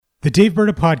The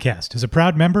Daveberta Podcast is a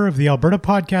proud member of the Alberta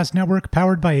Podcast Network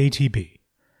powered by ATB.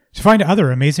 To find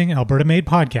other amazing Alberta-made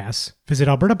podcasts, visit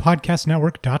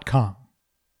albertapodcastnetwork.com.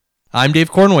 I'm Dave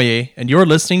Cournoyer, and you're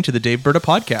listening to the Daveberta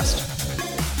Podcast.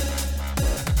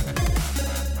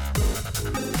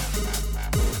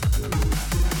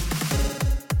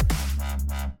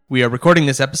 We are recording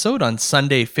this episode on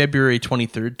Sunday, February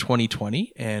 23rd,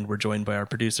 2020, and we're joined by our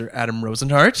producer, Adam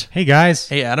Rosenhart. Hey, guys.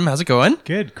 Hey, Adam, how's it going?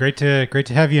 Good. Great to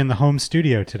have you in the home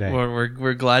studio today.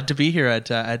 We're glad to be here at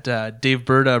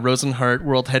Daveberta Rosenhart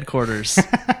World Headquarters.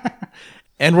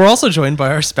 And we're also joined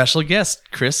by our special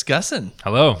guest, Chris Gusen.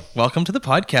 Hello. Welcome to the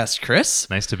podcast, Chris.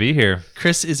 Nice to be here.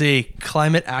 Chris is a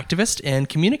climate activist and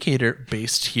communicator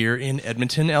based here in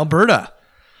Edmonton, Alberta.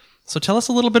 So tell us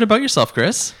a little bit about yourself,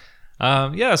 Chris.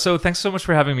 So thanks so much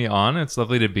for having me on. It's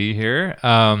lovely to be here.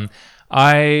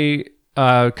 I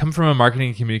come from a marketing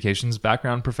and communications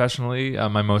background professionally.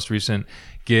 My most recent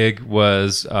gig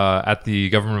was at the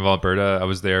Government of Alberta. I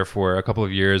was there for a couple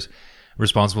of years,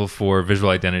 responsible for visual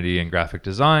identity and graphic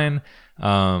design.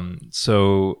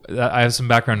 So I have some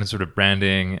background in sort of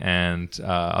branding and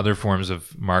other forms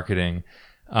of marketing.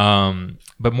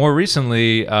 But more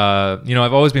recently,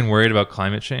 I've always been worried about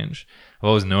climate change. I've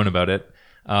always known about it.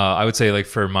 I would say, like,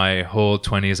 for my whole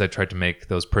 20s, I tried to make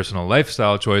those personal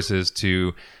lifestyle choices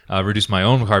to reduce my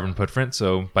own carbon footprint.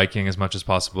 So biking as much as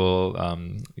possible,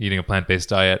 eating a plant-based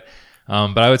diet.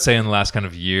 But I would say in the last kind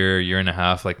of year and a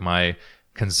half, like, my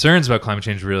concerns about climate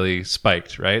change really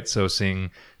spiked, right? So seeing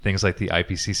things like the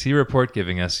IPCC report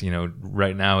giving us,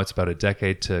 right now it's about a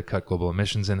decade to cut global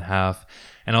emissions in half.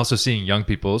 And also seeing young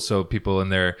people, so people in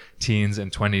their teens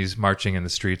and 20s marching in the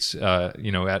streets, at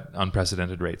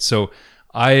unprecedented rates. So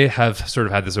I have sort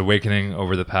of had this awakening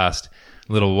over the past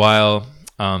little while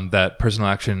that personal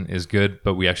action is good,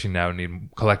 but we actually now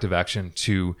need collective action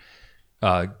to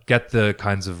get the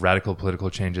kinds of radical political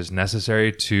changes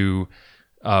necessary to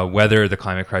weather the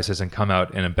climate crisis and come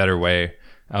out in a better way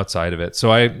outside of it. So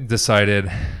I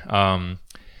decided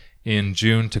in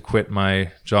June to quit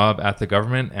my job at the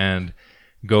government and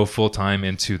go full-time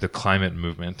into the climate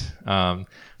movement.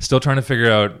 Still trying to figure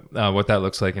out what that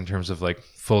looks like in terms of, like,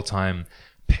 full-time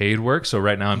paid work. So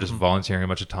right now I'm just volunteering a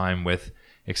bunch of time with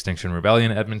Extinction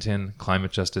Rebellion Edmonton,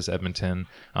 Climate Justice Edmonton,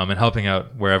 and helping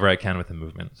out wherever I can with the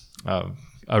movement.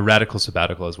 A radical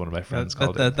sabbatical, as one of my friends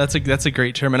called it. That's a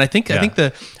great term. And I think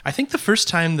the first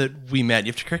time that we met,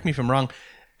 you have to correct me if I'm wrong,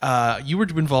 you were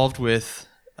involved with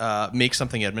Make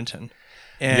Something Edmonton.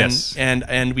 Yes.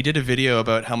 And we did a video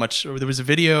about how much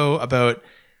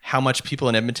people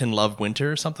in Edmonton love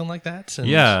winter or something like that. And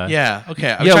yeah.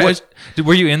 Okay.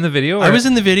 Were you in the video? I was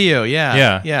in the video.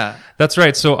 Yeah. That's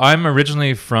right. So I'm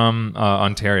originally from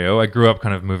Ontario. I grew up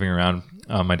kind of moving around.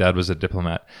 My dad was a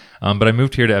diplomat, but I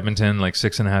moved here to Edmonton like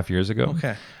 6.5 years ago.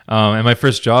 Okay. And my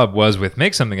first job was with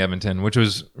Make Something Edmonton, which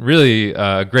was really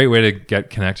a great way to get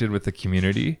connected with the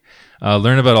community,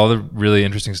 learn about all the really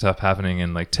interesting stuff happening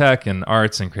in, like, tech and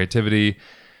arts and creativity.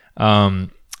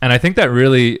 And I think that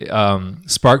really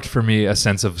sparked for me a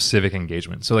sense of civic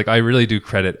engagement. So, like, I really do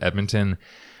credit Edmonton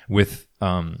with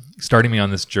starting me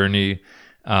on this journey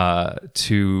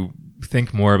to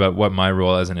think more about what my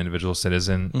role as an individual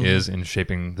citizen is in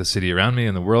shaping the city around me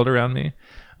and the world around me.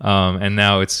 And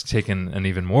now it's taken an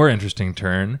even more interesting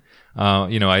turn.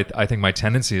 I think my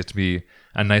tendency is to be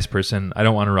a nice person. I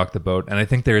don't want to rock the boat. And I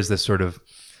think there is this sort of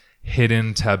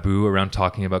hidden taboo around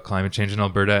talking about climate change in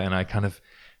Alberta. And I kind of,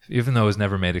 even though it was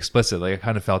never made explicit, like, I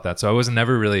kind of felt that. So I was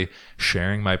never really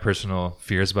sharing my personal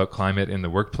fears about climate in the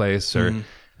workplace or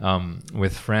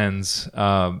with friends.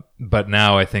 But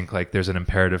now I think, like, there's an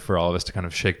imperative for all of us to kind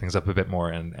of shake things up a bit more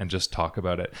and just talk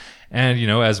about it. And,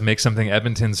 as Make Something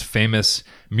Edmonton's famous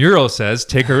mural says,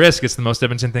 take a risk. It's the most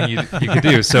Edmonton thing you could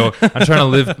do. So I'm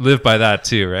trying to live by that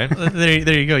too, right?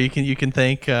 There you go. You can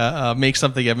thank Make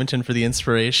Something Edmonton for the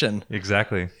inspiration.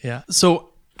 Exactly. Yeah. So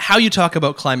how you talk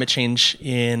about climate change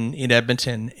in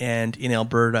Edmonton and in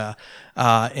Alberta,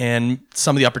 and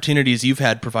some of the opportunities you've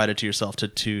had provided to yourself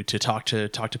to talk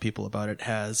to people about it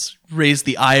has raised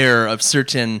the ire of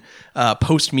certain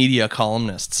post-media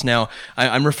columnists. Now,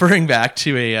 I'm referring back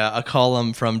to a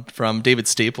column from David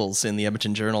Staples in the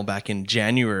Edmonton Journal back in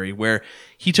January, where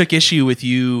he took issue with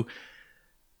you.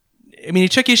 I mean, he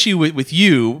took issue with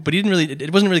you, but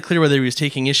it wasn't really clear whether he was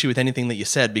taking issue with anything that you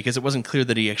said, because it wasn't clear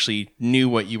that he actually knew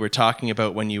what you were talking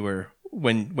about when you were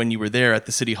there at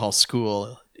the City Hall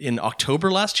School in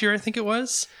October last year, I think it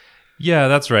was. Yeah,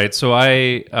 that's right. So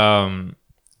I,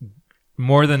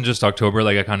 more than just October,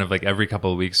 like, I kind of, like, every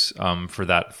couple of weeks for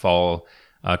that fall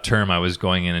term, I was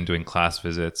going in and doing class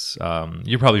visits.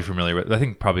 You're probably familiar with, I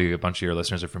think probably a bunch of your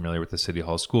listeners are familiar with the City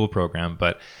Hall School program,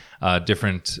 but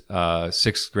different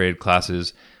sixth grade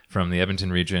classes from the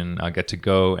Edmonton region get to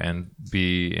go and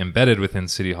be embedded within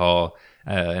City Hall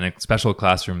in a special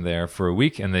classroom there for a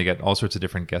week, and they get all sorts of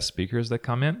different guest speakers that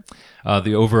come in.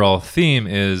 The overall theme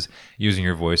is using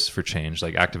your voice for change,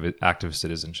 like active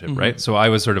citizenship, right? So I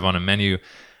was sort of on a menu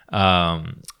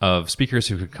of speakers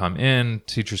who could come in.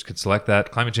 Teachers could select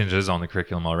that. Climate change is on the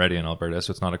curriculum already in Alberta,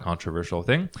 so it's not a controversial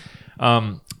thing.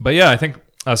 But yeah, I think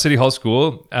City Hall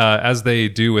School, as they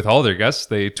do with all their guests,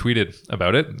 they tweeted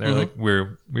about it. They're like,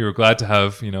 we were glad to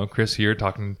have, Chris here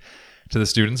talking to the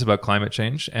students about climate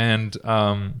change. And,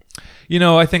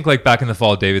 I think like back in the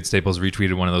fall, David Staples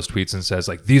retweeted one of those tweets and says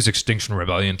like, these Extinction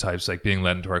Rebellion types like being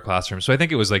led into our classroom. So I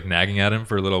think it was like nagging at him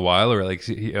for a little while, or like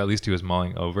at least he was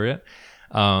mulling over it.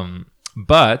 I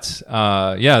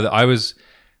was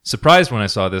surprised when I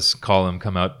saw this column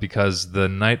come out, because the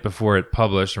night before it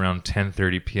published, around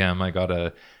 10:30 p.m., I got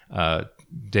a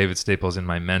David Staples in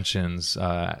my mentions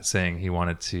saying he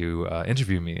wanted to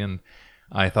interview me, and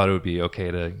I thought it would be okay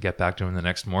to get back to him the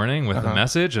next morning with a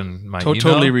message and my email.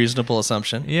 Totally reasonable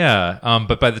assumption. Yeah,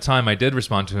 but by the time I did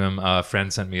respond to him, a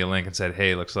friend sent me a link and said,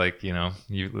 "Hey, looks like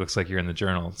looks like you're in the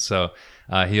journal." So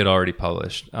he had already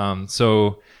published.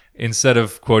 So instead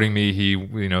of quoting me,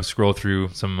 he scrolled through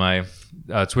some of my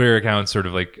Twitter accounts, sort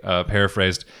of like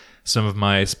paraphrased some of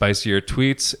my spicier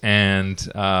tweets, and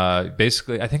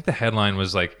basically, I think the headline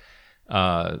was like,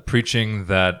 preaching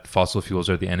that fossil fuels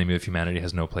are the enemy of humanity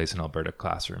has no place in Alberta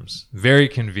classrooms. Very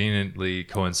conveniently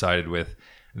coincided with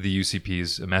the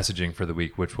UCP's messaging for the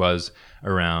week, which was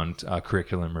around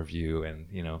curriculum review, and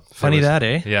funny that,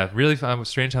 eh? Yeah, really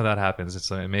strange how that happens.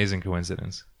 It's an amazing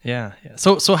coincidence. Yeah.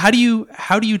 So how do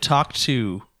you talk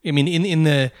to? I mean, in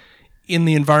the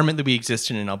environment that we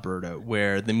exist in Alberta,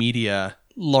 where the media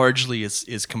largely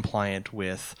is compliant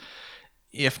with,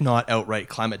 if not outright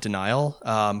climate denial,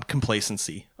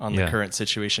 complacency on the current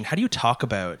situation. How do you talk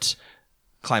about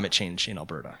climate change in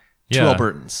Alberta to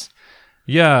Albertans?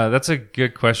 Yeah, that's a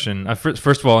good question.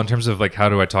 First of all, in terms of like, how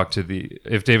do I talk to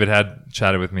if David had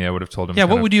chatted with me, I would have told him. Yeah,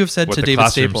 what would you have said to David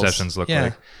Staples? What the classroom sessions look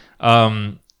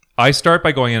like. I start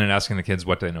by going in and asking the kids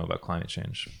what they know about climate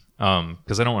change,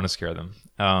 because I don't want to scare them.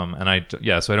 So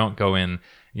I don't go in,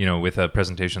 with a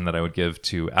presentation that I would give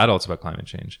to adults about climate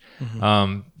change.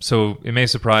 So it may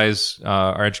surprise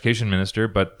our education minister,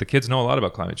 but the kids know a lot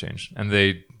about climate change, and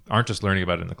they aren't just learning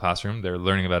about it in the classroom. They're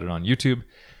learning about it on YouTube.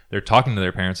 They're talking to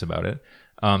their parents about it.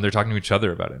 They're talking to each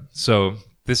other about it. So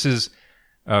this is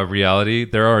a reality.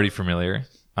 They're already familiar.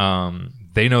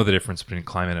 They know the difference between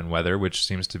climate and weather, which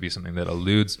seems to be something that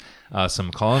eludes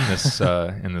some columnists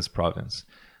in this province.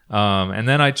 And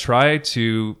then I try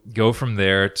to go from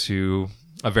there to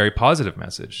a very positive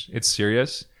message. It's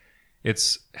serious.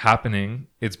 It's happening.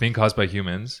 It's being caused by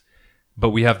humans, but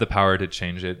we have the power to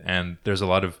change it. And there's a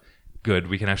lot of good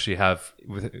we can actually have.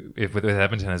 With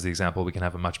Edmonton as the example, we can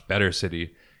have a much better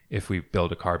city if we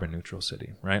build a carbon neutral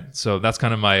city, right? So that's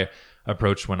kind of my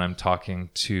approach when I'm talking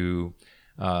to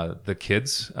the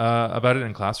kids about it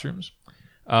in classrooms.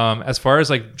 As far as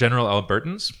like general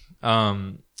Albertans,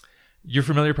 you're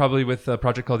familiar probably with a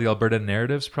project called the Alberta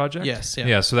Narratives Project? Yes. Yeah.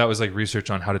 Yeah. So that was like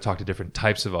research on how to talk to different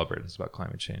types of Albertans about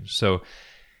climate change. So,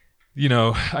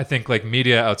 I think like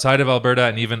media outside of Alberta,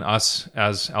 and even us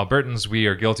as Albertans, we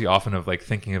are guilty often of like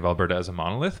thinking of Alberta as a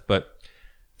monolith, but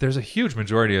there's a huge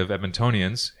majority of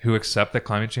Edmontonians who accept that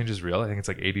climate change is real. I think it's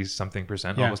like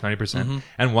 80-something%, almost 90%,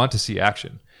 and want to see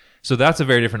action. So that's a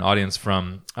very different audience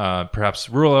from perhaps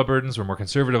rural Albertans or more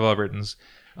conservative Albertans,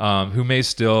 who may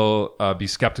still be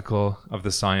skeptical of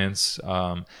the science,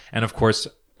 and of course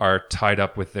are tied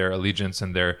up with their allegiance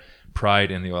and their pride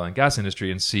in the oil and gas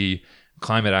industry and see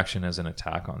climate action as an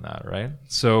attack on that, right?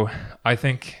 So I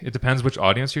think it depends which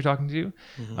audience you're talking to.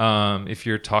 If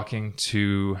you're talking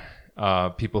to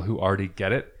people who already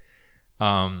get it,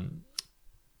 I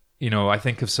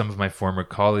think of some of my former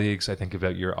colleagues. I think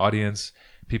about your audience,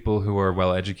 people who are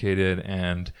well educated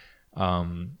and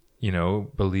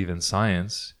believe in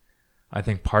science. I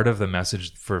think part of the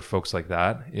message for folks like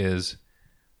that is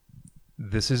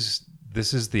this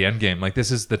is the end game. Like,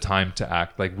 this is the time to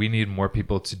act. Like, we need more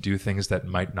people to do things that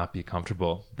might not be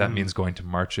comfortable. That means going to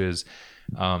marches,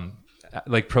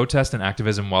 like protest and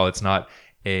activism. While it's not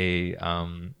a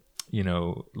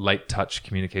light touch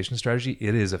communication strategy,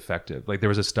 it is effective. Like, there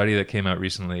was a study that came out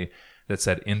recently that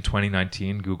said in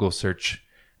 2019, Google search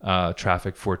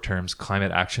traffic for terms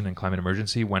climate action and climate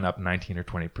emergency went up 19 or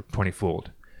 20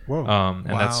 fold. Whoa.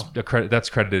 And wow. That's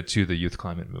credited to the youth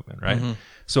climate movement, right?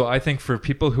 So I think for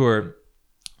people who are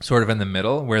sort of in the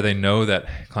middle where they know that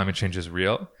climate change is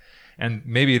real, and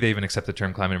maybe they even accept the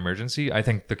term climate emergency. I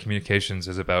think the communications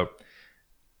is about,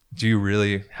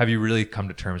 have you really come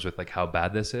to terms with like how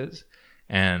bad this is,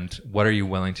 and what are you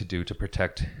willing to do to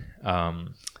protect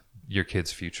your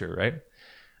kids' future, right?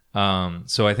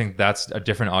 So I think that's a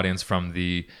different audience from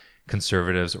the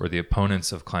conservatives or the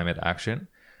opponents of climate action.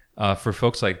 For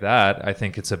folks like that, I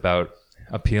think it's about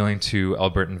appealing to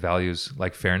Albertan values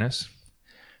like fairness.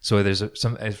 So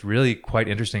it's really quite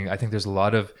interesting. I think there's a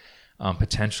lot of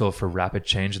potential for rapid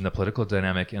change in the political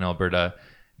dynamic in Alberta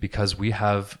because we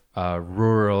have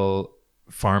rural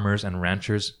farmers and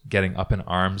ranchers getting up in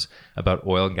arms about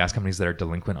oil and gas companies that are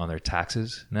delinquent on their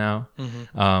taxes now.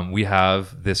 We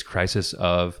have this crisis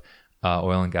of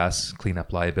oil and gas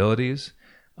cleanup liabilities.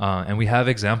 And we have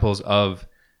examples of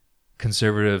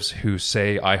conservatives who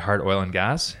say, I heart oil and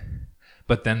gas,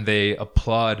 but then they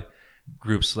applaud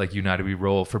groups like United We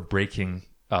Roll for breaking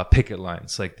picket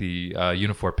lines, like the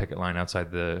Unifor picket line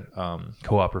outside the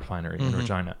co-op refinery in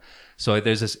Regina. So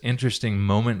there's this interesting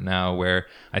moment now where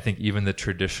I think even the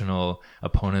traditional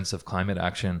opponents of climate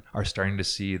action are starting to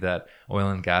see that oil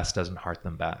and gas doesn't heart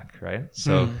them back, right?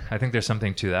 So I think there's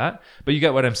something to that. But you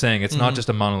get what I'm saying. It's not just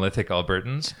a monolithic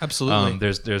Albertans. Absolutely.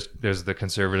 There's the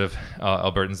conservative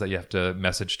Albertans that you have to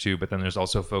message to, but then there's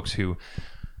also folks who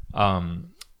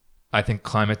I think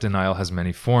climate denial has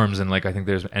many forms, and like I think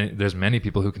there's many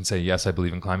people who can say, yes, I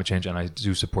believe in climate change and I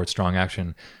do support strong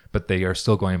action, but they are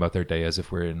still going about their day as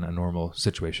if we're in a normal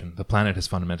situation. The planet has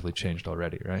fundamentally changed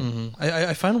already, right?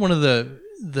 I find one of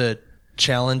the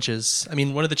challenges,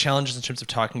 one of the challenges in terms of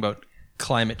talking about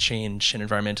climate change and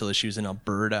environmental issues in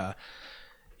Alberta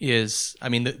is,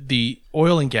 the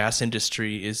oil and gas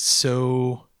industry is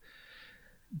so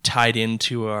tied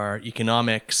into our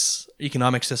economic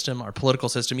system, our political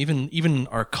system, even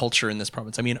our culture in this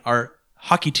province. Our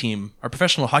hockey team, our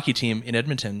professional hockey team in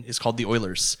Edmonton is called the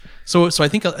Oilers. So I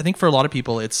think for a lot of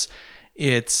people, it's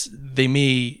they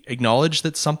may acknowledge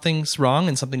that something's wrong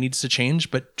and something needs to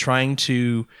change, but trying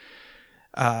to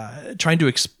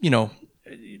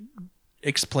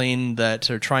explain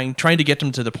that, or trying to get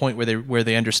them to the point where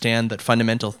they understand that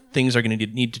fundamental things are going to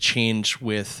need to change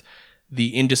with the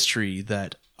industry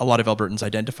that a lot of Albertans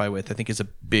identify with, I think is a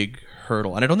big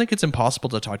hurdle. And I don't think it's impossible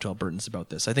to talk to Albertans about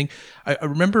this. I think I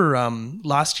remember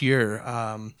last year,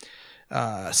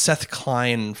 Seth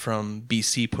Klein from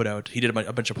BC he did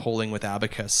a bunch of polling with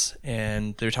Abacus,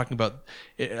 and they were talking about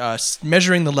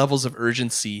measuring the levels of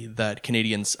urgency that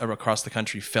Canadians across the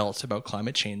country felt about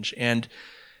climate change. And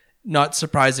not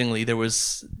surprisingly,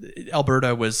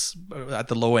 Alberta was at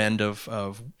the low end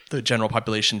of the general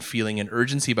population feeling an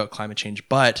urgency about climate change.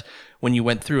 But when you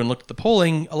went through and looked at the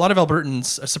polling, a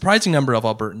surprising number of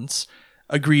Albertans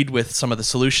agreed with some of the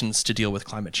solutions to deal with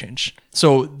climate change.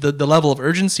 So the level of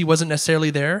urgency wasn't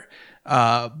necessarily there,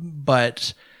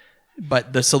 but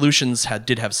the solutions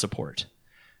did have support.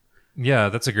 Yeah,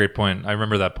 that's a great point. I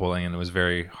remember that polling, and it was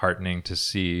very heartening to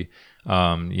see.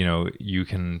 You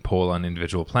can poll on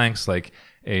individual planks like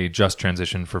a just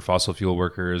transition for fossil fuel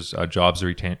workers, jobs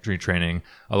retraining.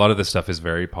 A lot of this stuff is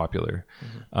very popular.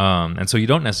 And so you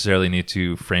don't necessarily need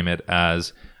to frame it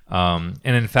as, and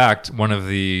in fact, one of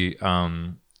the,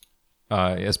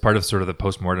 as part of sort of the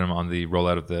postmortem on the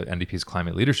rollout of the NDP's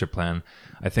climate leadership plan,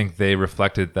 I think they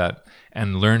reflected that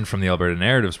and learned from the Alberta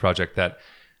Narratives Project that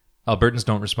Albertans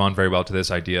don't respond very well to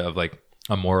this idea of like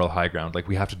a moral high ground. Like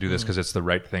we have to do this because it's the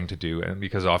right thing to do. And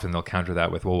because often they'll counter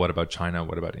that with, well, what about China?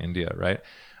 What about India? Right.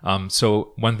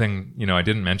 So one thing, I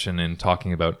didn't mention in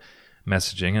talking about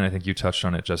messaging, and I think you touched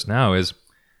on it just now, is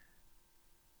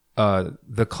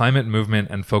the climate movement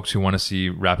and folks who want to see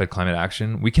rapid climate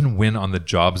action, we can win on the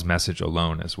jobs message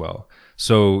alone as well.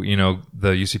 So,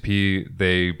 the UCP,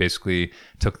 they basically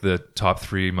took the top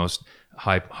 3 most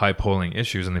high polling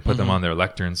issues and they put them on their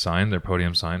lectern sign, their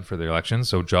podium sign for their election.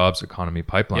 So jobs, economy,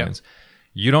 pipelines. Yep.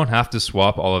 You don't have to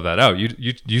swap all of that out.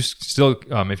 You still,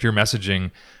 if you're messaging,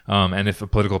 and if a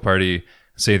political party,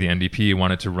 say the NDP,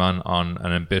 wanted to run on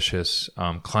an ambitious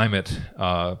climate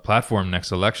platform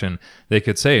next election, they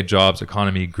could say jobs,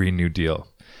 economy, Green New Deal.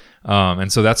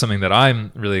 And so that's something that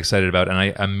I'm really excited about.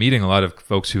 And I'm meeting a lot of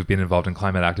folks who've been involved in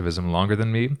climate activism longer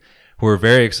than me, who are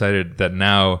very excited that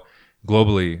now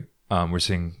globally, we're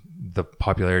seeing the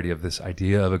popularity of this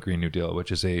idea of a Green New Deal, which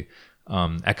is a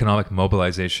economic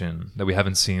mobilization that we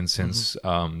haven't seen since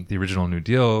the original New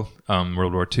Deal,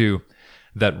 World War II,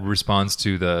 that responds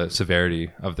to the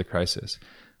severity of the crisis.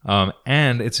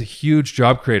 And it's a huge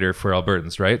job creator for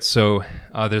Albertans, right? So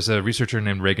there's a researcher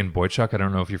named Reagan Boychuk. I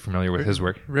don't know if you're familiar with his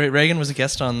work. Reagan was a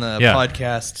guest on the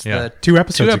podcast 2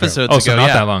 episodes ago. Oh, so not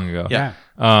that long ago. Yeah.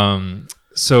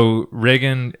 So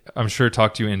Reagan, I'm sure,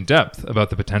 talked to you in depth about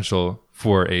the potential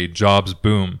for a jobs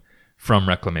boom from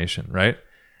reclamation, right?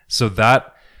 So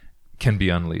that can be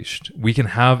unleashed. We can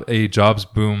have a jobs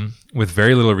boom with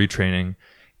very little retraining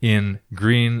in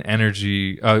green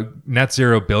energy, net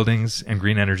zero buildings and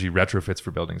green energy retrofits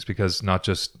for buildings, because not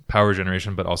just power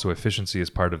generation, but also efficiency is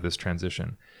part of this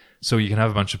transition. So you can have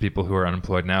a bunch of people who are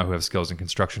unemployed now who have skills in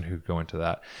construction who go into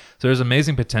that. So there's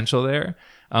amazing potential there.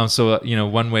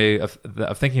 One way of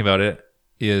thinking about it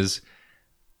is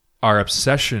our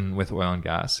obsession with oil and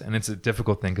gas. And it's a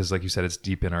difficult thing because, like you said, it's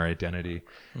deep in our identity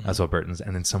as Albertans.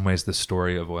 And in some ways, the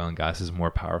story of oil and gas is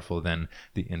more powerful than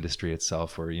the industry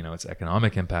itself or, its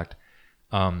economic impact.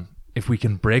 If we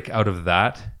can break out of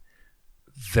that,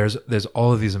 there's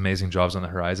all of these amazing jobs on the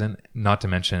horizon, not to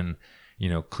mention,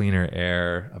 cleaner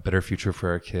air, a better future for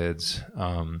our kids,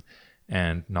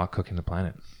 and not cooking the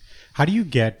planet. How do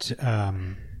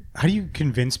you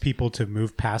convince people to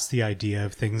move past the idea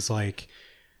of things like,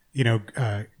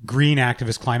 green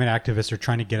activists, climate activists are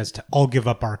trying to get us to all give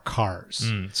up our cars?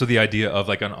 So the idea of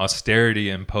like an austerity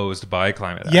imposed by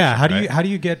climate action. Yeah. How do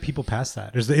you get people past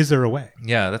that? Is there a way?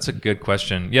 Yeah, that's a good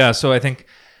question. Yeah. So I think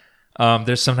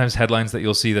there's sometimes headlines that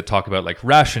you'll see that talk about like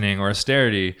rationing or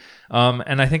austerity.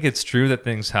 And I think it's true that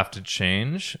things have to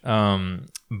change.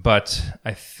 But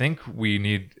I think we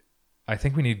need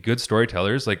good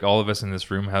storytellers. Like all of us in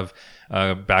this room have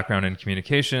a background in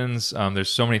communications. There's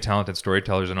so many talented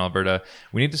storytellers in Alberta.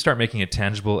 We need to start making it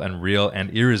tangible and real and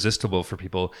irresistible for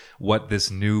people what this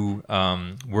new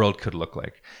world could look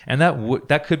like. And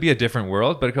that could be a different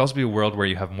world, but it could also be a world where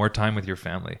you have more time with your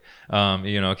family.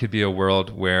 It could be a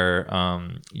world where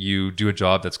you do a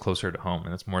job that's closer to home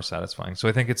and it's more satisfying. So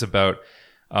I think it's about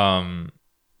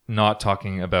not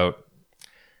talking about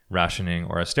rationing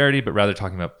or austerity, but rather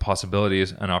talking about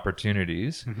possibilities and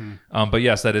opportunities. But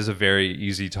yes, that is a very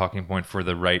easy talking point for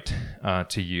the right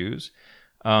to use.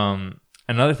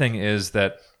 Another thing is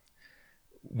that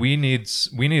we need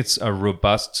a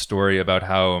robust story about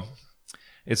how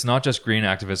it's not just green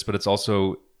activists, but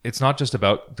it's not just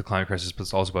about the climate crisis, but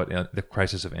it's also about the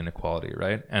crisis of inequality,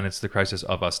 right? And it's the crisis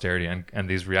of austerity and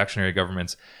these reactionary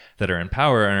governments that are in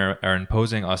power and are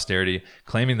imposing austerity,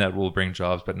 claiming that will bring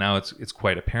jobs, but now it's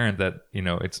quite apparent that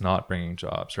it's not bringing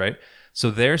jobs, right?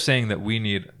 So they're saying that we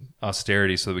need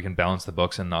austerity so that we can balance the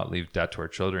books and not leave debt to our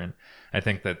children. I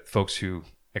think that folks who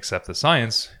accept the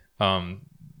science,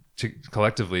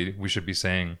 collectively, we should be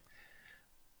saying,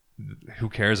 who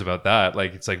cares about that?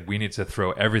 Like, it's like we need to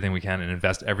throw everything we can and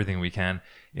invest everything we can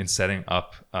in setting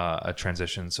up a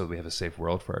transition so that we have a safe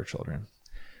world for our children.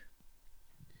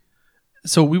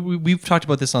 So we've talked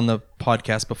about this on the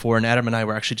podcast before, and Adam and I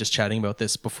were actually just chatting about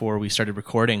this before we started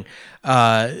recording.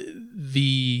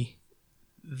 The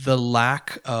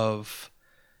lack of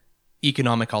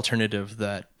economic alternative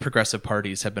that progressive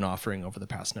parties have been offering over the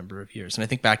past number of years. And I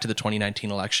think back to the 2019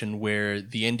 election where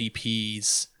the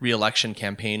NDP's re-election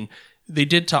campaign, they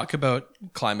did talk about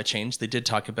climate change. They did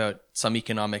talk about some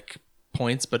economic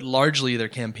points, but largely their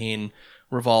campaign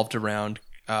revolved around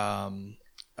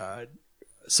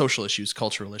social issues,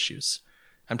 cultural issues.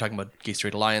 I'm talking about gay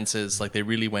straight alliances. Like, they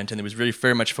really went, and it was really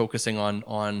very much focusing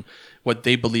on what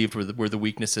they believed were the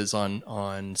weaknesses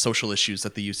on social issues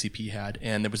that the UCP had,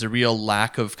 and there was a real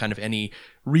lack of kind of any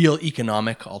real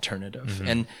economic alternative.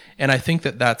 And I think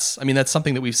that's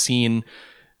something that we've seen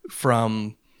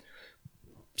from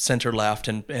center left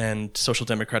and social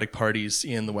democratic parties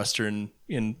in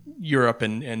Europe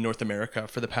and North America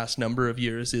for the past number of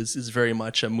years is very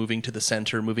much a moving to the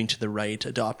center, moving to the right,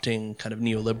 adopting kind of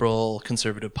neoliberal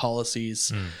conservative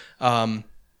policies. But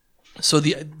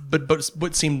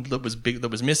what seemed that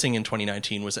was missing in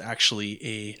 2019 was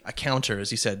actually a counter, as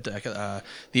you said. The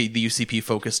UCP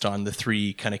focused on the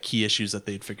three kind of key issues that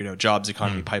they'd figured out: jobs,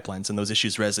 economy, pipelines, and those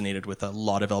issues resonated with a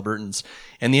lot of Albertans.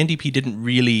 And the NDP didn't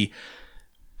really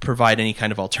provide any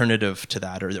kind of alternative to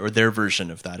that or their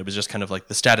version of that. It was just kind of like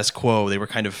the status quo. They were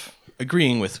kind of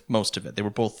agreeing with most of it. They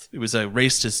were both. It was a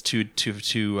race to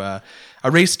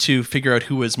figure out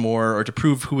who was more, or to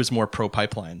prove who was more pro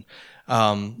pipeline.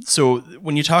 So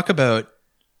when you talk about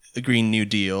the Green New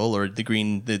Deal or the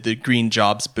green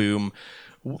jobs boom,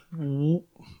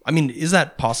 I mean, is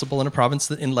that possible in a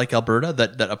province in like Alberta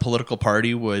that a political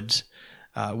party would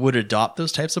adopt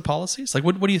those types of policies? Like,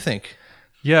 what do you think?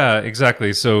 Yeah,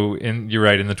 exactly. So you're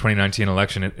right. In the 2019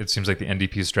 election, it seems like the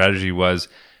NDP's strategy was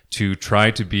to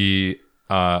try to be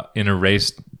in a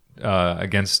race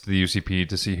against the UCP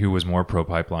to see who was more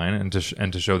pro-pipeline and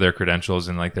to show their credentials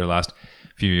in like their last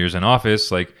few years in office.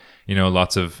 Like,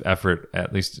 lots of effort,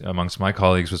 at least amongst my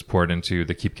colleagues, was poured into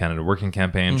the Keep Canada Working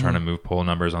campaign, trying to move poll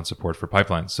numbers on support for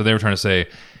pipelines. So they were trying to say,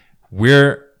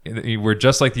 we're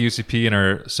just like the UCP in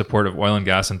our support of oil and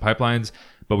gas and pipelines,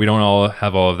 but we don't all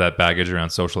have all of that baggage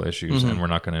around social issues, and we're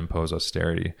not going to impose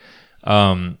austerity.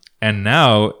 And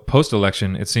now,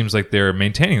 post-election, it seems like they're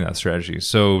maintaining that strategy.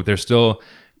 So they're still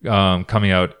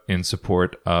coming out in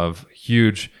support of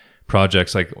huge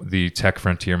projects like the Tech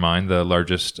Frontier mine, the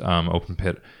largest open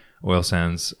pit oil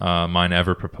sands mine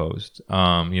ever proposed.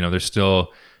 They're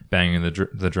still banging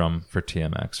the drum for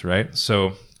TMX, right?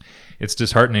 So it's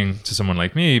disheartening to someone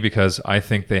like me because I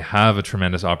think they have a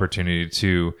tremendous opportunity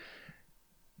to,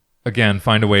 again,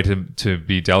 find a way to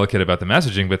be delicate about the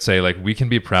messaging, but say, like, we can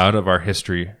be proud of our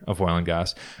history of oil and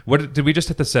gas. What did we just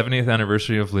hit the 70th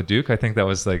anniversary of Leduc? I think that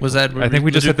was like... Was that... I think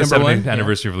we just hit the 70th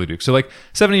anniversary of Leduc. So, like,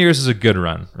 70 years is a good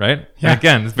run, right? Yeah. And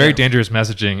again, it's very dangerous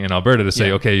messaging in Alberta to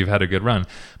say, okay, you've had a good run.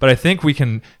 But I think we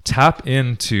can tap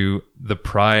into the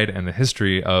pride and the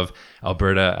history of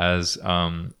Alberta as,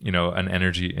 an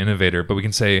energy innovator. But we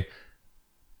can say,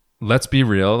 let's be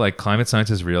real, like, climate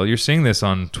science is real. You're seeing this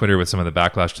on Twitter with some of the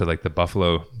backlash to, like, the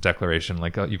Buffalo Declaration.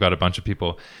 Like, you've got a bunch of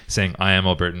people saying, I am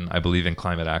Albertan, I believe in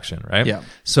climate action, right? Yeah.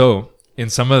 So in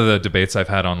some of the debates I've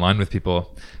had online with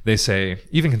people, they say,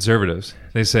 even conservatives,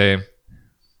 they say,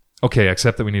 okay,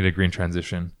 accept that we need a green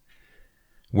transition.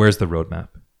 Where's the roadmap?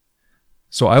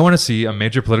 So I want to see a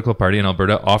major political party in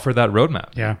Alberta offer that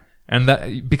roadmap. Yeah. And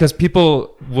that, because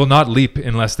people will not leap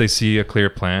unless they see a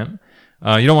clear plan.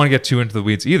 You don't want to get too into the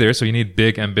weeds either, so you need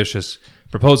big, ambitious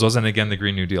proposals. And again, the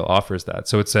Green New Deal offers that.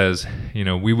 So it says,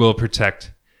 we will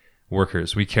protect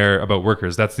workers. We care about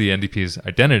workers. That's the NDP's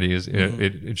identity.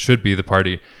 It should be the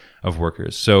party of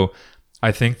workers. So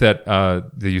I think that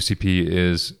the UCP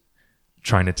is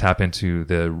trying to tap into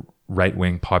the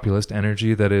right-wing populist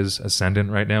energy that is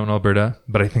ascendant right now in Alberta.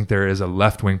 But I think there is a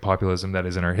left-wing populism that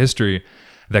is in our history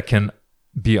that can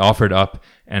be offered up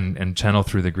and channel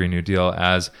through the Green New Deal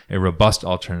as a robust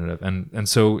alternative. And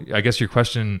so I guess your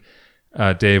question,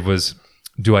 Dave, was,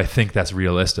 do I think that's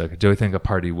realistic? Do I think a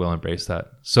party will embrace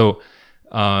that? So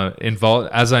right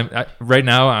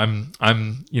now I'm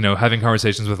having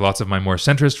conversations with lots of my more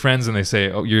centrist friends, and they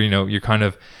say, oh, you're kind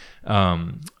of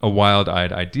a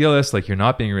wild-eyed idealist, like, you're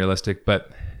not being realistic.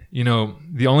 But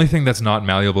the only thing that's not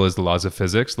malleable is the laws of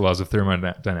physics, the laws of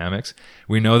thermodynamics.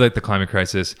 We know that the climate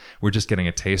crisis, we're just getting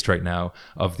a taste right now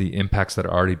of the impacts that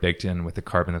are already baked in with the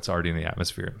carbon that's already in the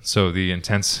atmosphere. So the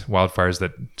intense wildfires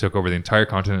that took over the entire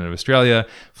continent of Australia,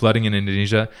 flooding in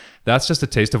Indonesia, that's just a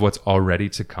taste of what's already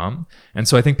to come. And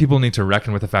so I think people need to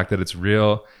reckon with the fact that it's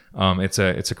real. It's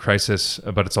a crisis,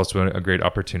 but it's also a great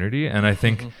opportunity. And I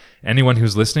think anyone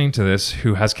who's listening to this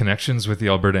who has connections with the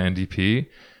Alberta NDP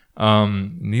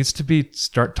needs to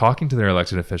start talking to their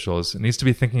elected officials. It needs to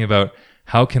be thinking about,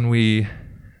 how can we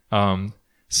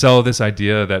sell this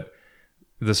idea that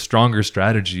the stronger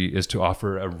strategy is to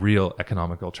offer a real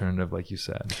economic alternative, like you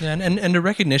said. Yeah, and a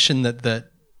recognition that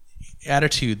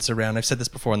attitudes around, I've said this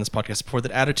before on this podcast before,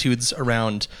 that attitudes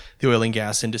around the oil and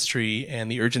gas industry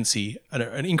and the urgency,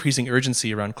 an increasing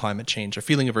urgency around climate change, a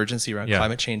feeling of urgency around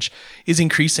climate change, is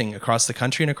increasing across the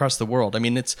country and across the world. I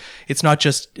mean, it's not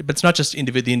just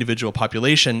the individual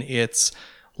population, it's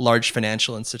large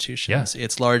financial institutions,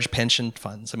 it's large pension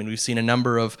funds. I mean, we've seen a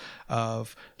number of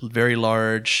very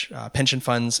large pension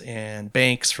funds and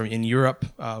banks in Europe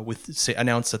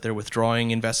announced that they're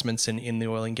withdrawing investments in the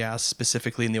oil and gas,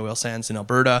 specifically in the oil sands in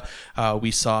Alberta.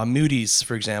 We saw Moody's,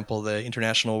 for example, the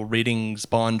international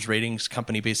bonds ratings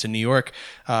company based in New York,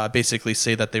 basically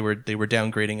say that they were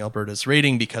downgrading Alberta's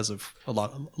rating because of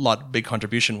a big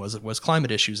contribution was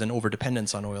climate issues and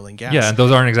overdependence on oil and gas. Yeah, and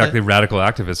those aren't exactly radical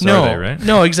activists, are they, right?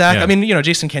 No, exactly. Yeah. I mean,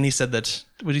 Jason Kenney said that.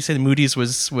 Would you say Moody's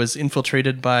was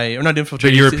infiltrated by, or not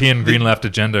infiltrated? The European Green Left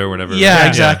agenda or whatever. Yeah,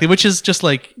 exactly. Which is just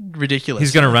like ridiculous.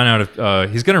 He's going to run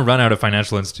out of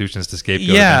financial institutions to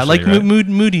scapegoat. Yeah, like right?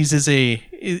 Moody's is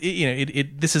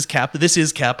this is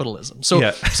capitalism.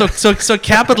 So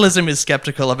capitalism is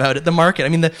skeptical about it. The market. I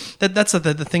mean, that's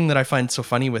the thing that I find so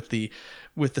funny with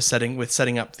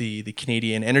setting up the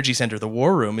Canadian Energy Centre, the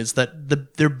War Room, is that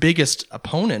their biggest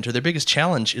opponent or their biggest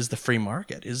challenge is the free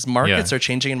market. Markets are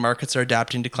changing and markets are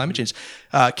adapting to climate change.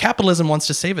 Capitalism wants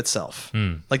to save itself.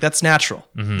 Like, that's natural.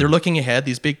 They're looking ahead.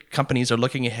 These big companies are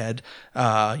looking ahead,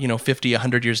 50,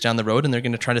 100 years down the road, and they're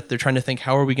trying to think,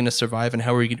 how are we going to survive and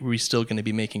how are we still going to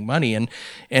be making money?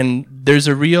 And there's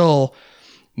a real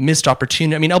missed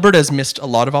opportunity. I mean, Alberta has missed a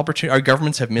lot of opportunity. Our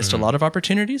governments have missed a lot of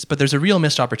opportunities, but there's a real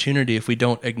missed opportunity if we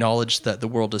don't acknowledge that the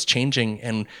world is changing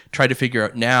and try to figure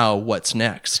out now what's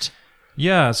next.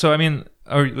 Yeah. So, I mean,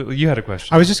 you had a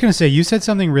question. I was just going to say, you said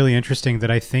something really interesting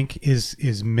that I think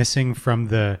is missing from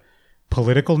the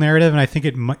political narrative. And I think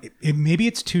maybe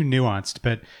it's too nuanced,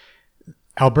 but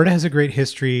Alberta has a great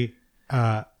history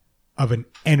of an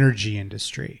energy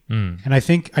industry. And I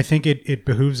think it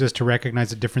behooves us to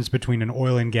recognize the difference between an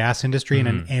oil and gas industry and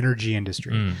an energy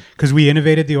industry. Because we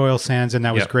innovated the oil sands, and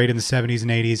that was great in the 70s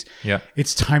and 80s. Yeah.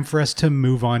 It's time for us to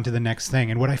move on to the next thing.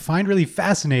 And what I find really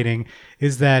fascinating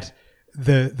is that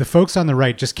the folks on the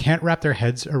right just can't wrap their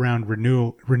heads around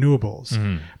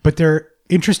renewables, but they're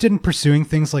interested in pursuing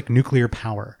things like nuclear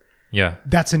power. Yeah.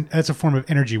 That's a form of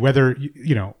energy, whether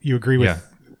you agree with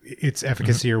its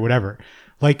efficacy or whatever.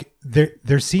 Like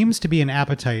there seems to be an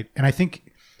appetite, and I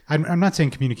think I'm not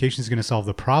saying communication is going to solve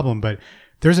the problem, but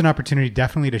there's an opportunity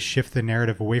definitely to shift the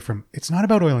narrative away from, it's not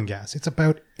about oil and gas, it's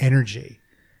about energy,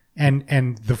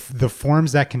 and the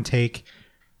forms that can take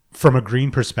from a green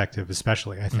perspective,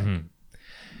 especially, I think.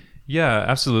 Yeah,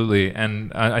 absolutely.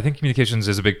 And I think communications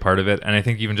is a big part of it. And I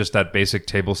think even just that basic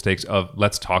table stakes of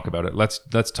let's talk about it.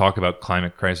 Let's talk about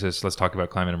climate crisis. Let's talk about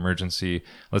climate emergency.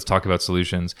 Let's talk about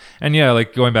solutions. And yeah,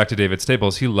 like going back to David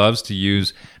Staples, he loves to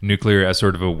use nuclear as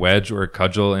sort of a wedge or a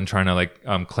cudgel in trying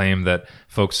to claim that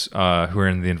folks who are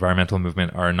in the environmental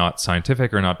movement are not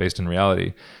scientific or not based in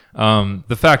reality.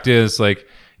 The fact is,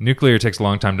 nuclear takes a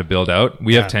long time to build out.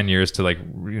 We have 10 years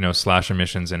to slash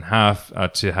emissions in half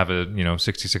to have a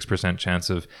 66%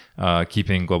 chance of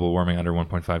keeping global warming under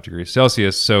 1.5 degrees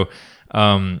Celsius. So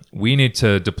we need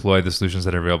to deploy the solutions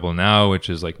that are available now, which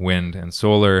is like wind and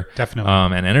solar, definitely,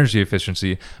 and energy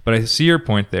efficiency. But I see your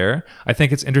point there. I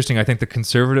think it's interesting. I think the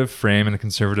conservative frame and the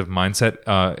conservative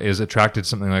mindset is attracted to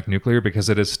something like nuclear because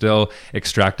it is still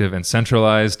extractive and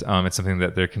centralized. It's something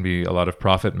that there can be a lot of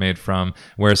profit made from,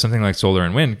 whereas something like solar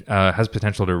and wind has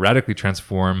potential to radically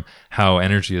transform how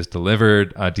energy is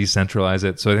delivered, decentralize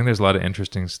it. So I think there's a lot of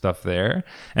interesting stuff there.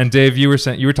 And Dave, you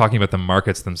were talking about the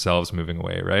markets themselves moving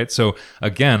away, right? So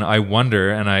again, I wonder,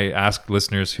 and I ask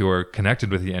listeners who are connected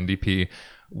with the NDP,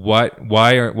 why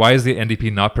is the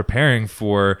NDP not preparing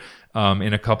for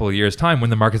in a couple of years' time when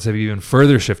the markets have even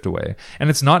further shift away? And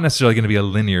it's not necessarily going to be a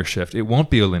linear shift. It won't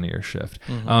be a linear shift.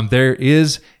 There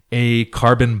is a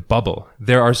carbon bubble.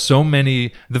 There are so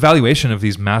many. The valuation of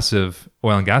these massive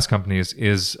oil and gas companies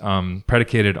is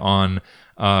predicated on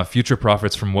future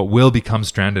profits from what will become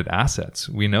stranded assets.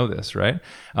 We know this, right?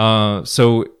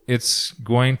 So it's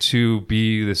going to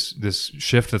be this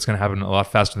shift that's going to happen a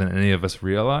lot faster than any of us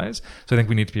realize. So I think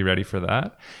we need to be ready for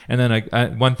that. And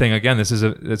then one thing, again, this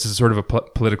is sort of a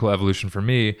political evolution for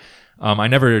me. I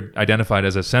never identified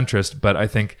as a centrist, but I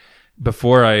think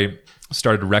before I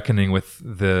started reckoning with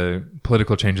the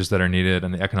political changes that are needed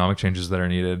and the economic changes that are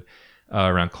needed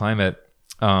around climate,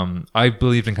 I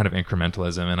believed in kind of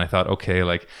incrementalism, and I thought, okay,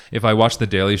 if I watch The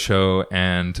Daily Show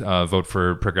and vote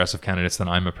for progressive candidates, then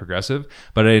I'm a progressive.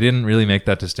 But I didn't really make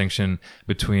that distinction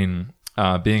between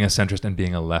being a centrist and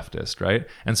being a leftist, right?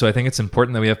 And so I think it's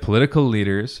important that we have political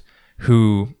leaders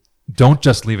who don't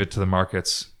just leave it to the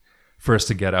markets for us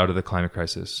to get out of the climate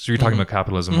crisis. So you're talking about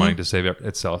capitalism wanting to save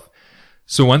itself.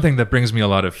 So one thing that brings me a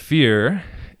lot of fear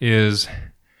is,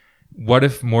 what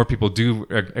if more people do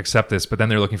accept this, but then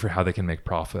they're looking for how they can make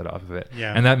profit off of it?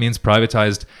 Yeah. And that means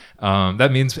privatized.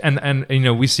 That means,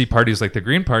 and we see parties like the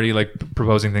Green Party,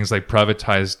 proposing things like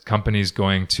privatized companies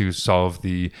going to solve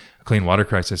the clean water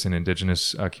crisis in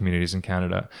Indigenous communities in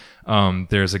Canada.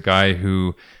 There's a guy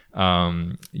who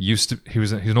he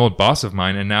was an old boss of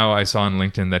mine, and now I saw on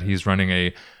LinkedIn that he's running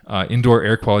a indoor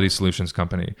air quality solutions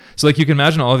company. So you can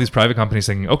imagine all of these private companies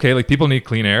thinking, okay, people need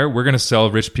clean air. We're going to sell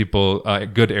rich people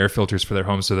good air filters for their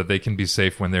homes so that they can be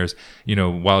safe when there's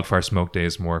wildfire smoke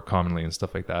days more commonly and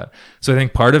stuff like that. So I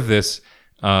think part of this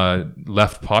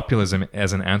left populism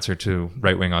as an answer to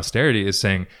right-wing austerity is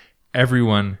saying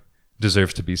everyone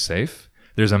deserves to be safe.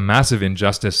 There's a massive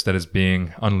injustice that is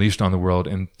being unleashed on the world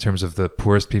in terms of the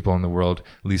poorest people in the world,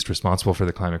 least responsible for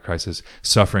the climate crisis,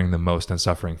 suffering the most and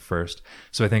suffering first.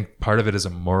 So I think part of it is a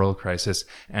moral crisis,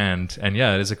 and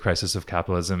yeah, it is a crisis of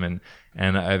capitalism.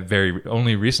 And I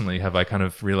only recently have I kind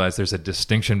of realized there's a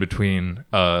distinction between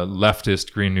a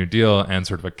leftist Green New Deal and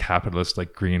sort of a capitalist,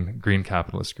 green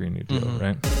capitalist Green New Deal,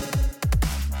 right?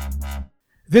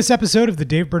 This episode of the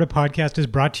Daveberta Podcast is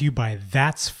brought to you by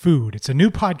That's Food. It's a new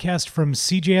podcast from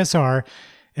CJSR,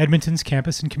 Edmonton's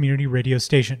campus and community radio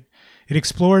station. It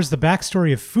explores the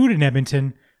backstory of food in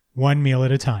Edmonton, one meal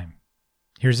at a time.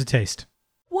 Here's a taste.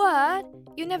 What?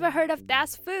 You never heard of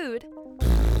That's Food?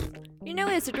 You know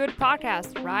it's a good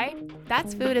podcast, right?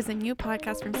 That's Food is a new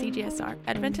podcast from CJSR,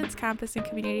 Edmonton's campus and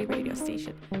community radio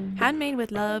station. Handmade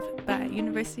with love by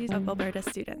University of Alberta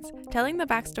students, telling the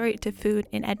backstory to food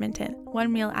in Edmonton,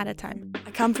 one meal at a time. I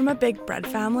come from a big bread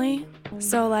family,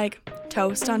 so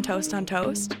toast on toast on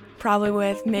toast, probably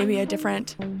with maybe a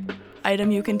different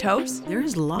item you can toast?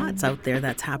 There's lots out there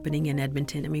that's happening in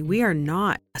Edmonton. I mean, we are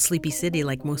not a sleepy city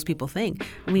like most people think.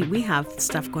 I mean, we have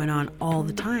stuff going on all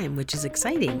the time, which is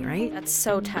exciting, right? That's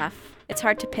so tough. It's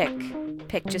hard to pick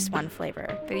just one flavor.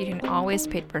 But you can always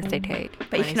pick birthday cake.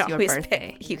 But you when can it's your always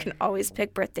birthday.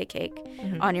 pick birthday cake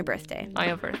on your birthday. On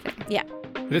your birthday. Yeah.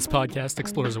 This podcast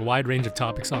explores a wide range of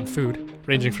topics on food,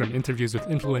 ranging from interviews with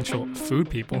influential food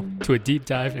people to a deep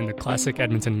dive into classic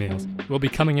Edmonton meals. We'll be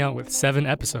coming out with 7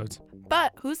 episodes.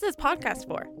 But who's this podcast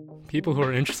for? People who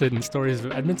are interested in stories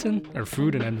of Edmonton, or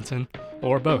food in Edmonton,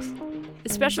 or both.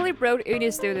 Especially broad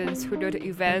uni students who go to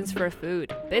events for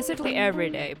food. Basically every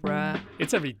day, bruh.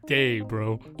 It's every day,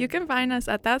 bro. You can find us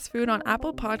at That's Food on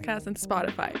Apple Podcasts and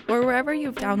Spotify, or wherever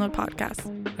you download podcasts.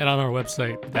 And on our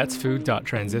website,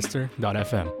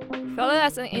 that'sfood.transistor.fm. Follow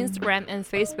us on Instagram and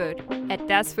Facebook at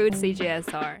That's Food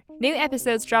CGSR. New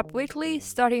episodes drop weekly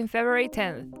starting February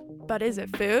 10th. But is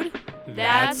it food?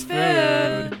 That's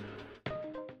food.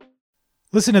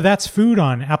 Listen to That's Food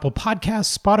on Apple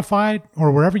Podcasts, Spotify,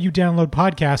 or wherever you download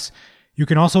podcasts. You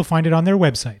can also find it on their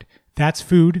website,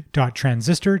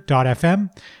 that'sfood.transistor.fm.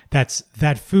 That's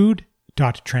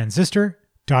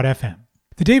thatfood.transistor.fm.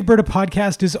 The Daveberta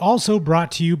Podcast is also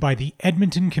brought to you by the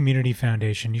Edmonton Community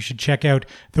Foundation. You should check out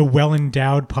the Well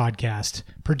Endowed Podcast,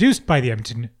 produced by the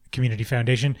Edmonton Community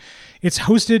Foundation. It's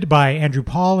hosted by Andrew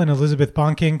Paul and Elizabeth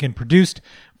Bonkink and produced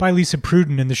by Lisa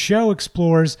Pruden, and the show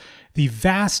explores the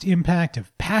vast impact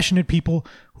of passionate people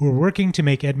who are working to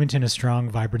make Edmonton a strong,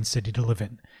 vibrant city to live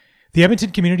in. The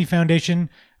Edmonton Community Foundation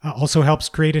also helps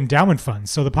create endowment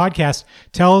funds, so the podcast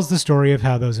tells the story of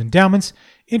how those endowments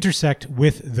intersect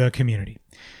with the community.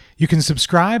 You can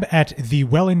subscribe at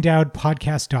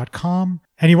thewellendowedpodcast.com,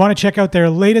 and you want to check out their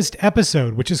latest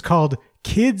episode, which is called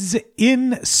Kids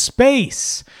in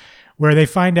Space, where they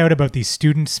find out about the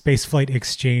Student Spaceflight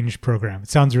Exchange Program. It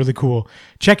sounds really cool.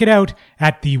 Check it out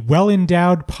at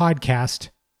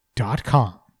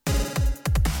thewellendowedpodcast.com.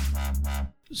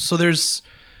 So there's,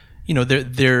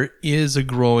 there is a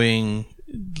growing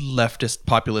leftist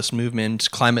populist movement,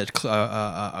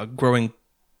 a growing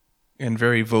and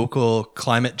very vocal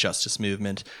climate justice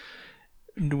movement.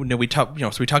 We talk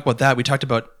about that. We talked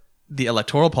about the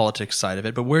electoral politics side of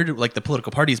it, but where do the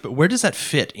political parties? But where does that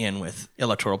fit in with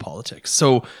electoral politics?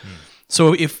 So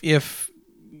if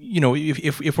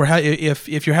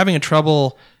you're having a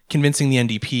trouble convincing the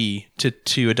NDP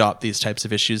to adopt these types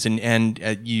of issues, and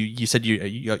you said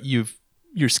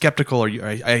you're skeptical, or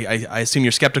I assume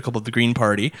you're skeptical of the Green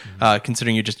Party,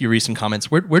 considering your recent comments.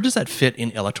 Where does that fit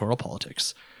in electoral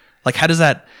politics? How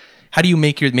do you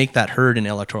make that heard in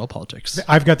electoral politics?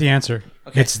 I've got the answer.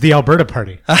 Okay. It's the Alberta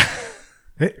Party.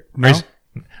 No?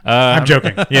 I'm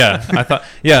joking. Yeah, I thought.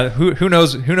 Yeah, who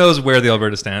knows where the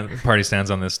Alberta Party stands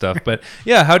on this stuff? But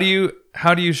yeah, how do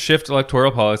you shift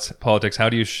electoral politics? How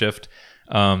do you shift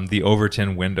the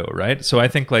Overton window? Right. So I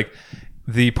think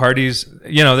the parties,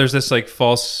 there's this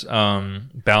false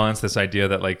balance, this idea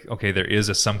that okay, there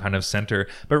is some kind of center,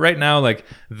 but right now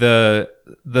the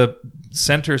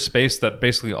center space that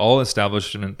basically all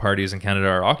establishment parties in Canada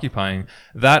are occupying,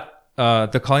 that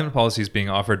the climate policies being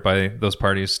offered by those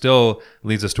parties still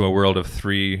leads us to a world of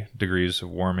 3 degrees of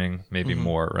warming, maybe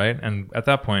more, right? And at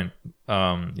that point,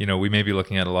 we may be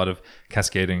looking at a lot of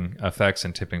cascading effects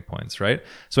and tipping points, right?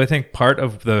 So I think part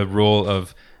of the role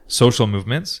of social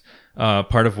movements,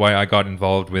 part of why I got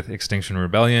involved with Extinction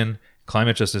Rebellion,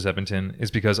 Climate Justice Edmonton,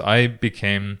 is because I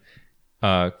became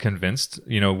convinced,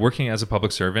 working as a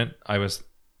public servant, I was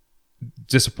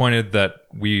disappointed that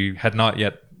we had not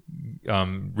yet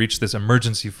reached this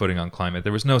emergency footing on climate.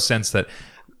 There was no sense that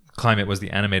climate was the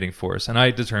animating force. And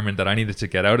I determined that I needed to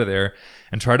get out of there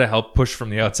and try to help push from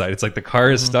the outside. It's like the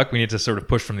car is stuck. We need to sort of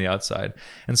push from the outside.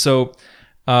 And so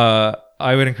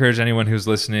I would encourage anyone who's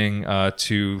listening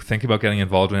to think about getting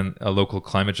involved in a local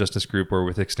climate justice group or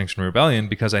with Extinction Rebellion,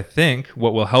 because I think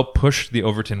what will help push the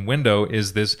Overton window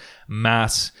is this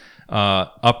mass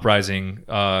uprising,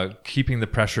 keeping the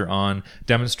pressure on,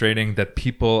 demonstrating that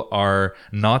people are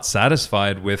not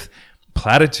satisfied with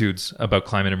platitudes about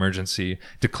climate emergency,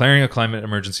 declaring a climate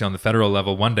emergency on the federal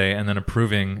level one day and then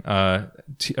approving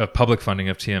public funding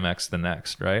of TMX the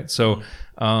next, right? So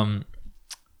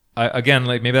again,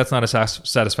 maybe that's not a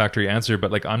satisfactory answer,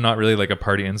 but I'm not really a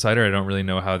party insider. I don't really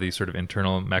know how these sort of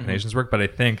internal machinations work, but I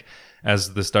think,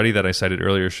 as the study that I cited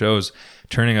earlier shows,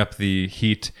 turning up the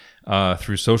heat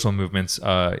through social movements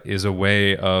is a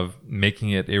way of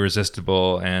making it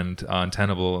irresistible and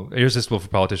untenable, irresistible for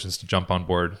politicians to jump on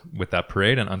board with that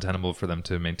parade, and untenable for them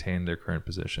to maintain their current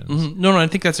positions. Mm-hmm. No, I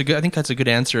think that's a good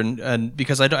answer, and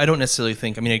because I don't necessarily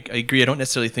think. I mean, I agree. I don't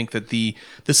necessarily think that the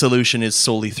solution is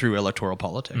solely through electoral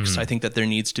politics. I think that there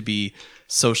needs to be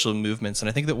social movements, and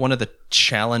I think that one of the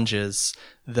challenges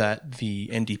that the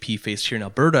NDP faced here in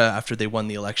Alberta after they won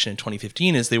the election in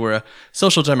 2015 is they were a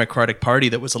social democratic party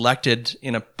that was elected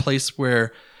in a place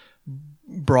where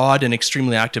broad and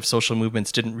extremely active social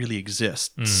movements didn't really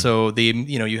exist. So they,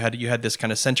 you had this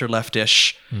kind of center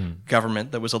leftish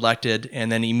government that was elected,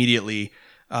 and then immediately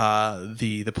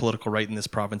the political right in this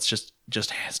province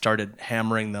just started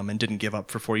hammering them and didn't give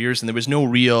up for 4 years, and there was no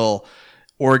real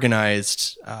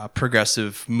organized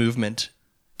progressive movement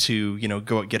to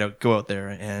go out there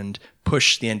and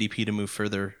push the NDP to move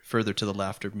further to the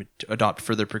left, or to adopt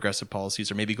further progressive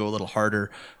policies, or maybe go a little harder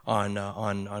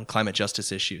on climate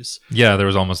justice issues. Yeah, there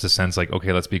was almost a sense like,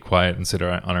 okay, let's be quiet and sit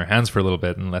on our hands for a little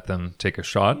bit and let them take a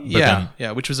shot.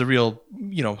 But which was a real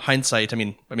hindsight. I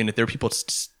mean, if there are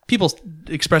people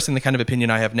expressing the kind of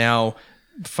opinion I have now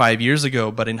 5 years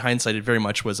ago, but in hindsight, it very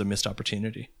much was a missed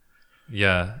opportunity.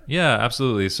 Yeah,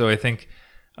 absolutely. So I think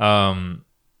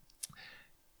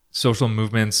social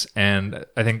movements, and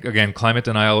I think, again, climate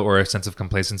denial or a sense of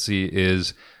complacency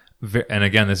is, and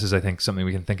again, this is, I think, something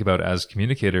we can think about as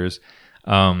communicators.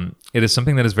 It is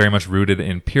something that is very much rooted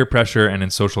in peer pressure and in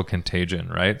social contagion,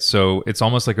 right? So it's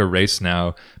almost like a race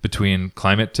now between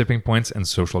climate tipping points and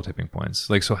social tipping points.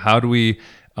 Like, so how do we,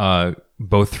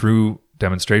 both through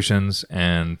demonstrations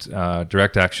and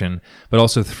direct action, but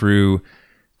also through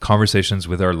conversations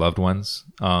with our loved ones,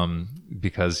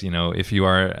 because if you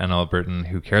are an Albertan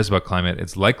who cares about climate,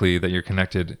 it's likely that you're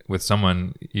connected with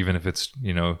someone, even if it's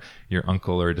your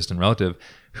uncle or a distant relative,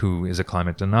 who is a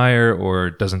climate denier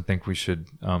or doesn't think we should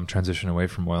transition away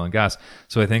from oil and gas.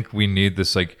 So I think we need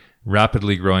this like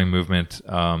rapidly growing movement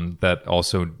that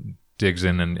also digs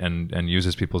in and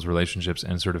uses people's relationships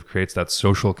and sort of creates that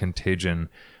social contagion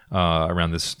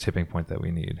around this tipping point that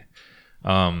we need.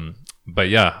 But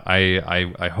yeah,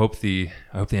 I hope the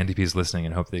NDP is listening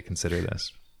and hope they consider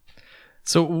this.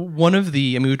 So we've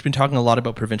been talking a lot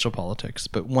about provincial politics,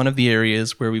 but one of the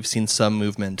areas where we've seen some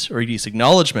movement, or at least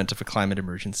acknowledgement of a climate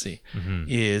emergency,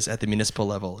 is at the municipal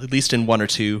level, at least in one or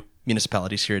two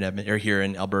municipalities here in Edmonton, or here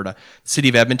in Alberta. The City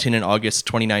of Edmonton in August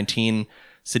 2019,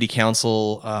 City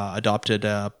Council voted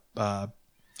to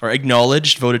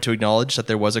acknowledge that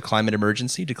there was a climate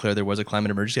emergency, declare there was a climate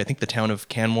emergency. I think the town of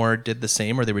Canmore did the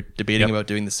same, or they were debating about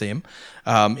doing the same.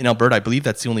 In Alberta, I believe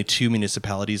that's the only two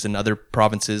municipalities. In other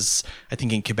provinces, I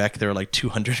think in Quebec, there are like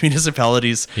 200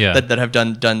 municipalities that have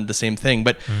done the same thing.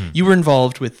 But you were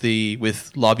involved with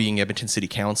lobbying Edmonton City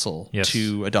Council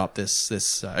to adopt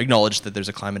this acknowledge that there's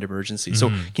a climate emergency. So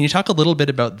can you talk a little bit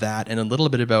about that, and a little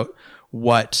bit about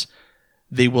what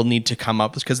they will need to come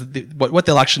up with, because what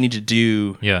they'll actually need to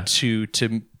do to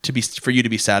be, for you to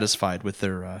be satisfied with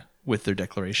their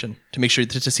declaration, to make sure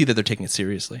to see that they're taking it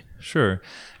seriously. Sure.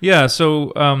 Yeah.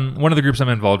 So one of the groups I'm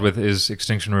involved with is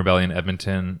Extinction Rebellion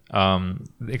Edmonton.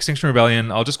 Extinction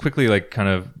Rebellion, I'll just quickly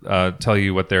tell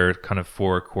you what their kind of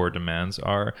 4 core demands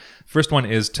are. First one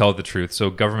is tell the truth. So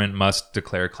government must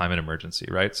declare climate emergency,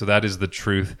 right? So that is the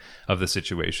truth of the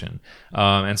situation.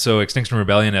 And so Extinction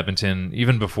Rebellion Edmonton,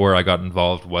 even before I got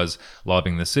involved, was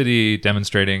lobbying the city,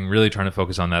 demonstrating, really trying to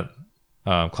focus on that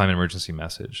climate emergency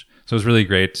message. So it was really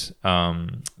great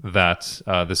that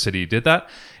the city did that.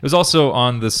 It was also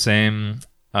on the same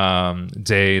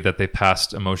day that they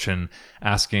passed a motion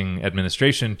asking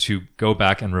administration to go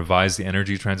back and revise the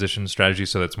energy transition strategy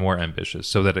so that it's more ambitious,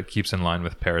 so that it keeps in line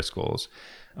with Paris goals.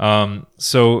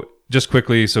 So just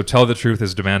quickly, so tell the truth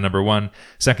is demand number 1.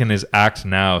 Second is act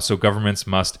now. So governments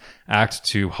must act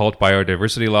to halt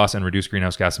biodiversity loss and reduce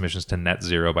greenhouse gas emissions to net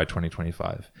zero by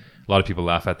 2025. A lot of people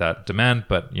laugh at that demand,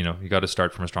 but you got to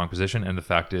start from a strong position. And the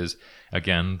fact is,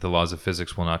 again, the laws of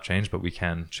physics will not change, but we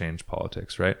can change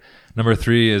politics, right? Number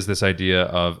 3 is this idea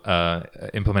of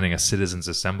implementing a citizens'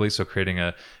 assembly. So creating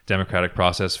a democratic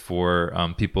process for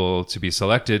people to be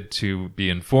selected, to be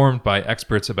informed by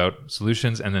experts about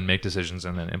solutions, and then make decisions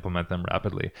and then implement them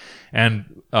rapidly.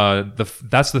 And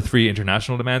that's the 3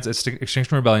 international demands.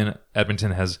 Extinction Rebellion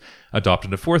Edmonton has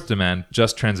adopted a 4th demand,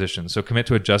 just transition. So commit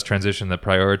to a just transition that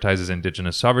prioritizes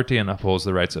Indigenous sovereignty and upholds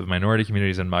the rights of minority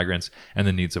communities and migrants and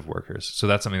the needs of workers. So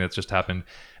that's something that's just happened,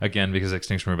 again, because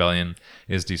Extinction Rebellion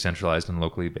is decentralized and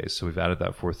locally based. So we've added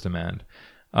that 4th demand.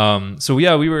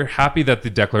 We were happy that the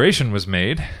declaration was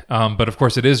made, but of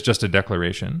course it is just a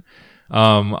declaration.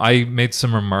 I made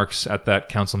some remarks at that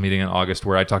council meeting in August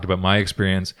where I talked about my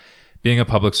experience being a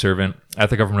public servant at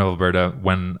the government of Alberta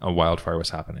when a wildfire was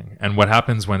happening. And what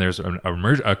happens when there's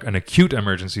an acute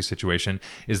emergency situation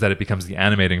is that it becomes the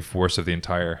animating force of the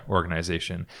entire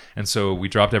organization. And so we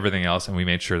dropped everything else and we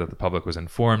made sure that the public was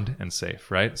informed and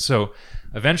safe, right? So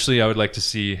eventually I would like to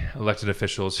see elected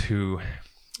officials who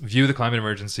view the climate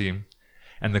emergency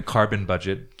and the carbon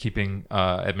budget, keeping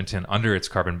Edmonton under its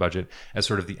carbon budget as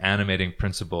sort of the animating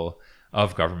principle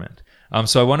of government.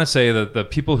 So I want to say that the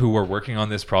people who were working on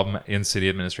this problem in city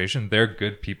administration, they're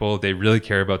good people. They really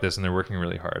care about this and they're working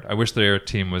really hard. I wish their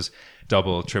team was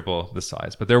double, triple the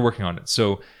size, but they're working on it.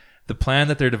 So the plan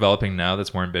that they're developing now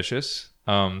that's more ambitious,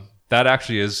 that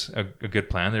actually is a good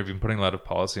plan. They've been putting a lot of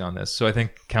policy on this. So I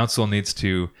think council needs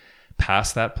to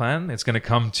pass that plan. It's going to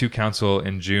come to council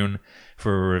in June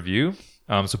for a review.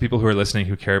 So people who are listening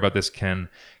who care about this can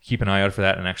keep an eye out for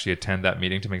that and actually attend that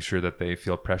meeting to make sure that they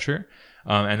feel pressure.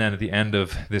 And then at the end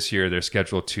of this year, they're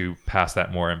scheduled to pass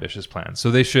that more ambitious plan.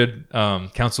 So they should,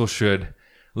 council should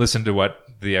listen to what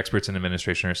the experts in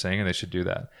administration are saying, and they should do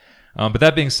that. But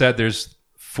that being said, there's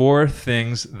 4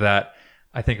 things that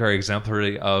I think are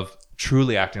exemplary of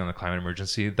truly acting on the climate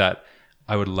emergency that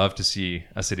I would love to see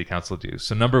a city council do.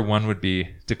 So number 1 would be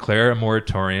declare a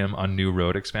moratorium on new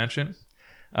road expansion.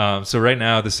 So right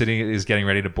now, the city is getting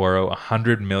ready to borrow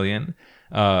 $100 million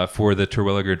for the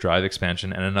Terwilliger Drive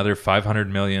expansion and another $500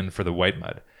 million for the White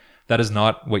Mud. That is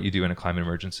not what you do in a climate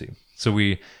emergency. So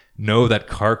we know that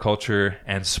car culture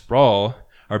and sprawl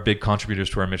are big contributors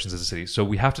to our emissions as a city. So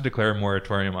we have to declare a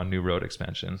moratorium on new road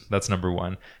expansion. That's number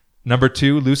 1. Number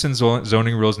 2, loosen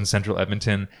zoning rules in central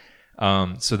Edmonton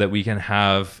so that we can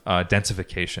have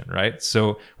densification, right?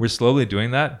 So we're slowly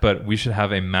doing that, but we should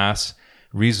have a mass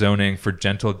rezoning for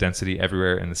gentle density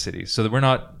everywhere in the city so that we're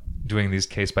not doing these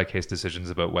case-by-case decisions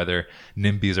about whether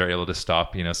NIMBYs are able to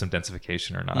stop, some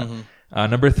densification or not. Mm-hmm.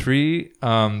 Number 3,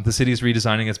 the city is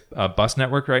redesigning its bus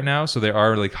network right now. So there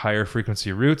are like higher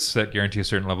frequency routes that guarantee a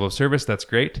certain level of service. That's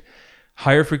great.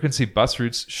 Higher frequency bus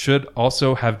routes should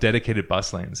also have dedicated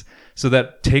bus lanes so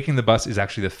that taking the bus is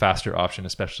actually the faster option,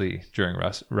 especially during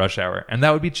rush hour. And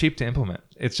that would be cheap to implement.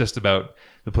 It's just about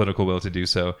the political will to do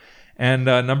so. And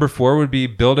number 4 would be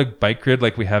build a bike grid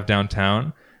like we have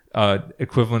downtown,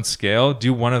 equivalent scale.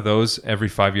 Do one of those every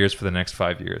 5 years for the next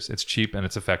 5 years. It's cheap and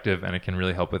it's effective and it can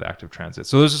really help with active transit.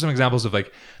 So those are some examples of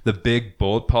like the big,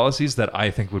 bold policies that I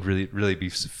think would really, really be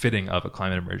fitting of a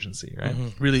climate emergency, right?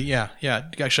 Mm-hmm. Really, yeah.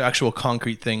 Actual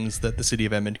concrete things that the city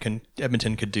of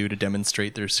Edmonton could do to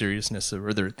demonstrate their seriousness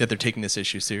or that they're taking this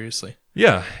issue seriously.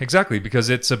 Yeah, exactly. Because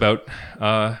it's about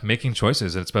making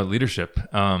choices. It's about leadership.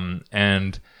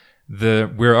 And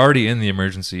we're already in the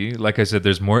emergency. Like I said,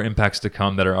 there's more impacts to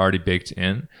come that are already baked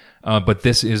in. But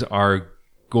this is our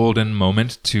golden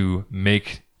moment to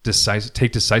take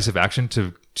decisive action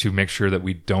to make sure that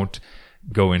we don't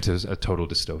go into a total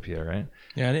dystopia, right?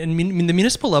 Yeah, and I mean the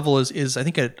municipal level is I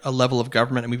think a level of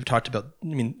government, and we've talked about. I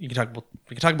mean, we can talk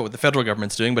about what the federal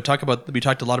government's doing, but we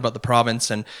talked a lot about the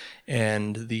province and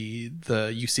the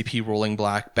UCP rolling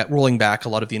back a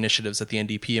lot of the initiatives that the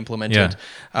NDP implemented.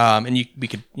 Yeah. And we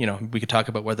could talk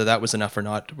about whether that was enough or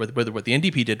not, whether what the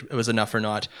NDP did was enough or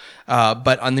not.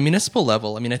 But on the municipal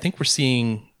level, I mean, I think we're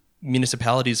seeing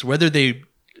municipalities whether they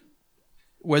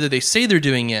say they're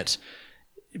doing it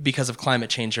because of climate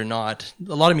change or not,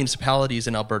 a lot of municipalities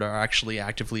in Alberta are actually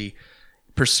actively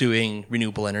pursuing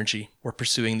renewable energy or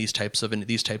pursuing these types of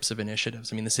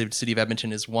initiatives. I mean, the city of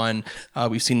Edmonton is one.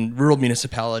 We've seen rural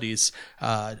municipalities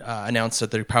announce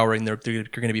that they're going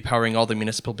to be powering all the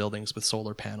municipal buildings with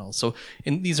solar panels. So,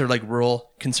 these are like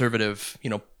rural conservative,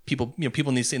 people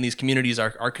in these communities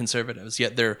are conservatives,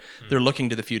 yet they're looking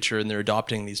to the future and they're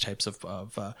adopting these types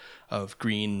of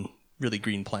green. Really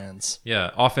green plans. Yeah,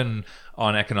 often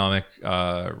on economic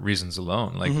reasons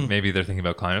alone. Like maybe they're thinking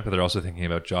about climate, but they're also thinking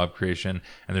about job creation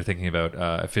and they're thinking about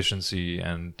efficiency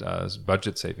and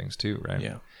budget savings too,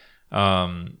 right?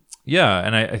 Yeah.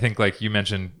 And I think like you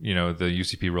mentioned, the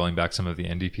UCP rolling back some of the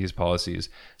NDP's policies.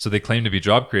 So they claim to be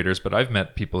job creators, but I've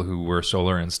met people who were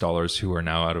solar installers who are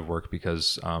now out of work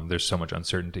because there's so much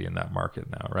uncertainty in that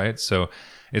market now, right? So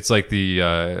it's like the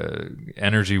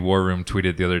Energy War Room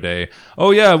tweeted the other day,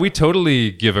 "Oh yeah, we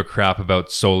totally give a crap about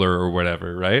solar or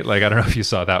whatever," right? Like I don't know if you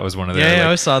saw that was one of their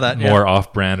I saw that more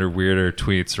off-brand or weirder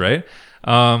tweets, right?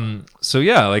 So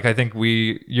yeah, like I think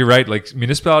you're right. Like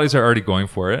municipalities are already going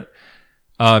for it.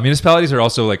 Municipalities are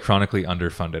also like chronically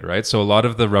underfunded, right? So a lot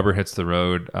of the rubber hits the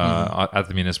road at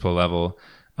the municipal level,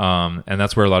 and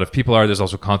that's where a lot of people are. There's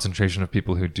also concentration of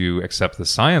people who do accept the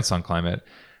science on climate,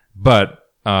 but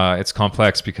it's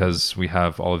complex because we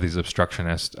have all of these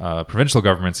obstructionist provincial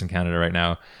governments in Canada right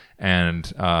now,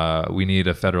 And we need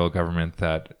a federal government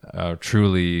that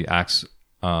truly acts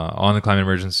on the climate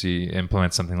emergency,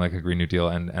 implements something like a Green New Deal,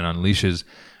 and unleashes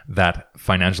that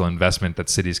financial investment that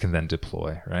cities can then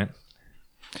deploy, right?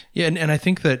 Yeah, and I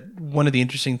think that one of the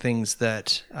interesting things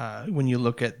that when you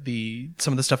look at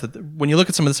some of the stuff that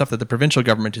the provincial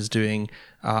government is doing,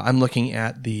 I'm looking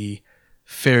at the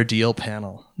Fair Deal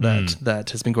panel that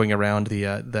has been going around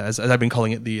as I've been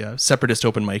calling it, the separatist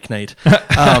open mic night.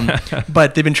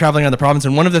 But they've been traveling around the province,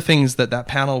 and one of the things that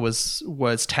panel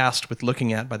was tasked with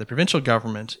looking at by the provincial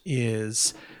government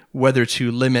is whether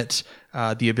to limit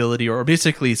the ability, or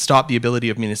basically stop the ability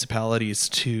of municipalities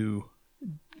to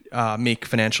make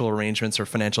financial arrangements or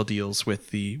financial deals with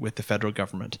the federal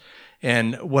government.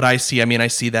 And what I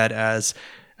see that as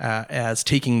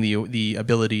taking away the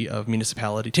ability of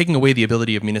municipalities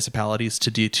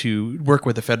to work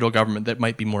with the federal government that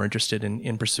might be more interested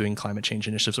in pursuing climate change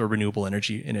initiatives or renewable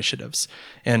energy initiatives,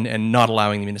 and not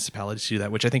allowing the municipalities to do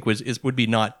that, which I think would be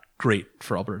not great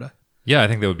for Alberta. Yeah, I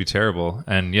think that would be terrible.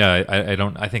 And yeah,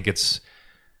 I think it's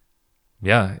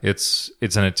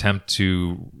an attempt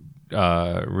to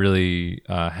really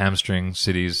hamstring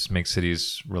cities, make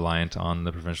cities reliant on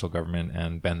the provincial government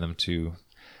and bend them to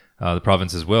the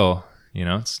province's will.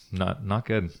 It's not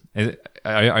good. Do you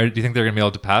think they're going to be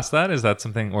able to pass that? Is that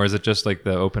something, or is it just like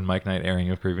the open mic night airing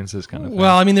of grievances kind of thing?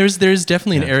 Well, I mean, there's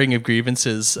definitely an airing of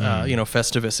grievances,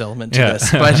 Festivus element to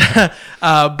this.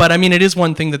 But I mean, it is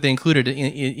one thing that they included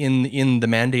in the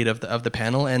mandate of the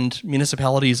panel, and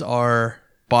municipalities are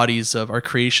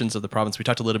creations of the province. We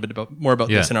talked a little bit more about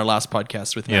this in our last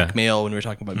podcast with Mac Mail when we were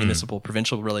talking about municipal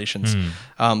provincial relations.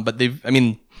 But the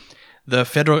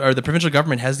provincial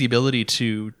government has the ability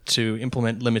to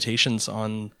implement limitations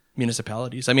on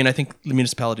municipalities. I mean, I think the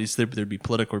municipalities, there'd be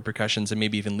political repercussions and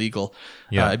maybe even legal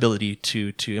ability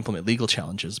to implement legal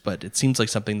challenges. But it seems like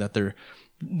something that they're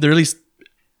at least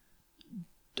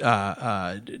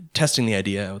testing the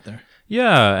idea out there.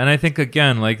 Yeah, and I think,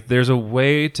 again, like, there's a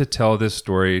way to tell this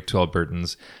story to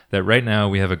Albertans that right now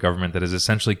we have a government that is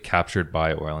essentially captured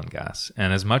by oil and gas.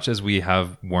 And as much as we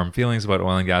have warm feelings about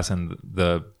oil and gas and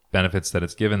the benefits that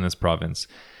it's given this province,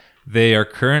 they are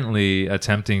currently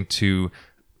attempting to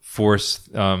force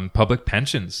public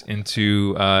pensions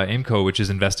into IMCO, which is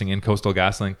investing in Coastal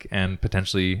GasLink and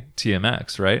potentially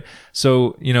TMX, right?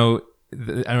 So,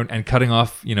 and cutting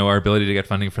off, our ability to get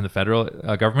funding from the federal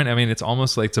government. I mean, it's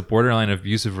almost like it's a borderline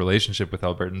abusive relationship with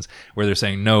Albertans, where they're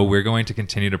saying, no, we're going to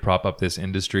continue to prop up this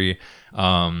industry,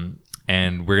 and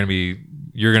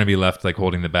you're going to be left like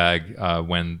holding the bag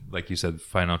when, like you said,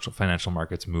 financial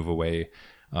markets move away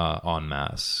en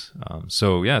masse.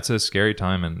 So yeah, it's a scary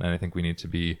time, and I think we need to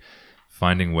be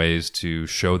finding ways to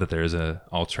show that there is an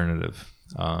alternative,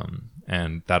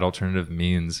 and that alternative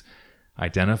means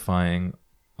identifying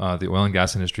the oil and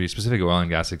gas industry, specifically oil and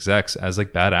gas execs, as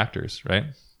like bad actors, right?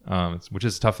 Which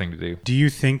is a tough thing to do. Do you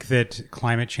think that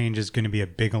climate change is going to be a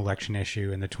big election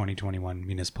issue in the 2021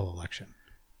 municipal election?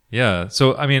 Yeah.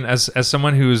 So, I mean, as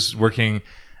someone who's working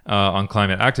on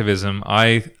climate activism,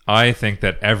 I think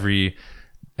that every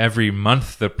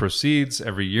month that proceeds,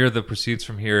 every year that proceeds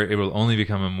from here, it will only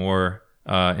become a more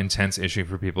intense issue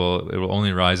for people. It will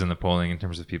only rise in the polling in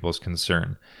terms of people's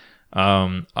concern.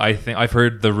 I think I've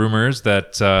heard the rumors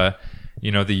that the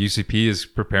UCP is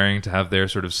preparing to have their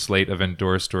sort of slate of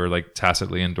endorsed or like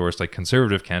tacitly endorsed like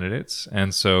conservative candidates,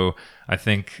 and so I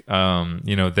think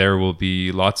there will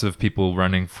be lots of people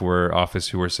running for office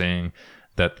who are saying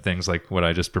that things like what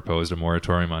I just proposed, a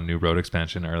moratorium on new road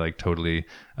expansion, are like totally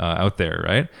out there,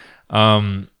 right?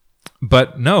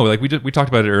 But no, like we talked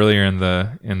about it earlier in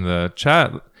the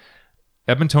chat.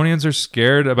 Edmontonians are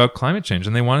scared about climate change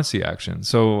and they want to see action.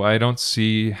 So I don't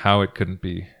see how it couldn't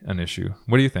be an issue.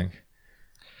 What do you think?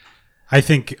 I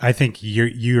think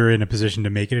you're in a position to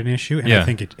make it an issue, and I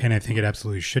think it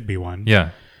absolutely should be one.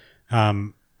 Yeah.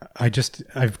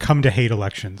 I've come to hate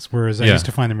elections, whereas I used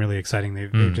to find them really exciting.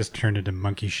 They've just turned into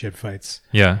monkey shit fights.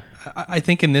 Yeah. I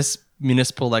think in this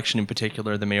municipal election in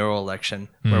particular, the mayoral election,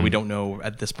 where we don't know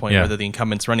at this point whether the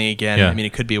incumbent's running again. I mean,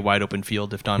 it could be a wide open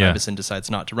field if Don Iveson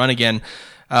decides not to run again.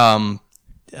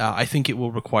 I think it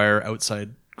will require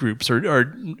outside groups, or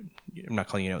I'm not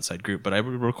calling it an outside group, but I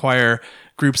would require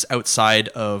groups outside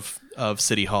of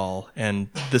City Hall and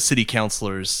the city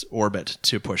councilors' orbit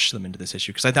to push them into this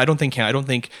issue. Because I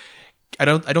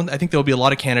think there'll be a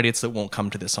lot of candidates that won't come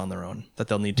to this on their own, that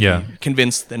they'll need to be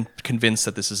convinced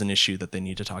that this is an issue that they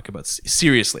need to talk about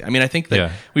seriously. I mean, I think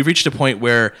that we've reached a point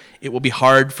where it will be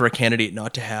hard for a candidate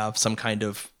not to have some kind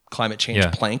of climate change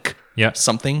plank,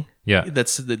 something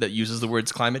that uses the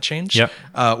words climate change, Yep.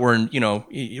 Or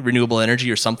renewable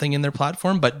energy or something in their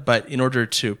platform. But in order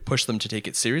to push them to take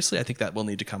it seriously, I think that will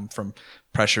need to come from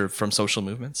pressure from social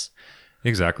movements.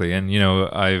 Exactly. And,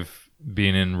 I've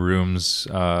been in rooms,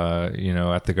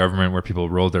 at the government where people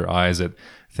rolled their eyes at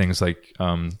things like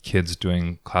kids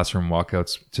doing classroom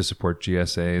walkouts to support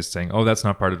GSAs, saying, oh, that's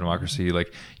not part of democracy.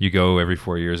 Like, you go every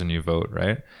 4 years and you vote,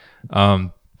 right?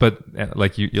 But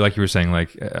like you were saying,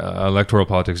 like electoral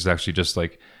politics is actually just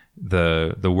like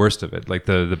the worst of it. Like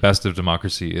the best of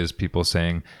democracy is people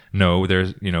saying, no,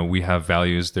 there's, we have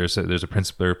values. There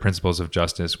are principles of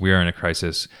justice. We are in a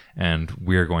crisis and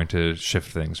we are going to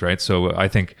shift things. Right. So I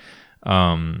think,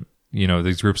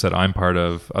 these groups that I'm part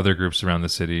of, other groups around the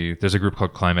city, there's a group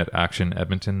called Climate Action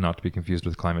Edmonton, not to be confused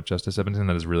with Climate Justice Edmonton,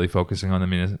 that is really focusing on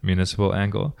the municipal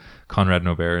angle. Conrad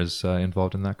Nobert is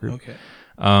involved in that group. Okay.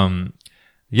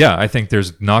 I think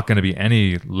there's not going to be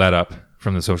any let up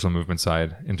from the social movement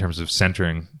side in terms of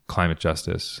centering climate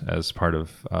justice as part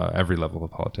of every level of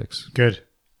politics. Good.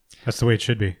 That's the way it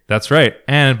should be. That's right.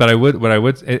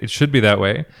 It should be that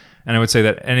way. And I would say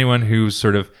that anyone who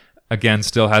sort of, again,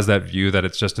 still has that view that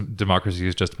it's just democracy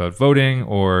is just about voting,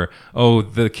 or, oh,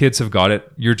 the kids have got it.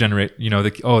 Thankfully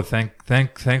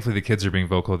the kids are being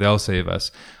vocal. They'll save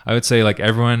us. I would say, like,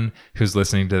 everyone who's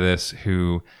listening to this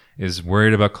who is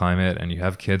worried about climate and you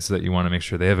have kids that you want to make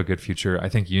sure they have a good future, I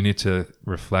think you need to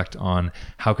reflect on,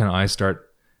 how can I start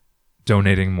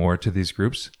donating more to these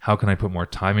groups? How can I put more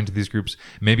time into these groups?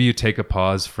 Maybe you take a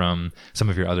pause from some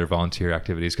of your other volunteer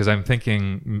activities, because I'm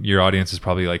thinking your audience is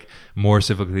probably like more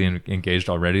civically engaged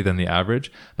already than the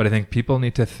average. But I think people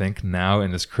need to think now,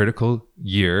 in this critical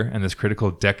year and this critical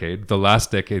decade, the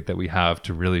last decade that we have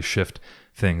to really shift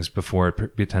things before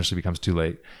it potentially becomes too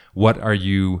late. What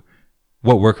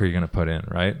work are you going to put in,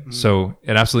 right? Mm-hmm. So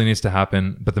it absolutely needs to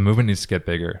happen, but the movement needs to get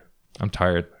bigger. I'm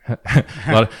tired. a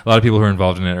lot of people who are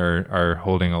involved in it are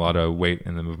holding a lot of weight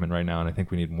in the movement right now, and I think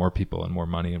we need more people and more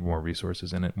money and more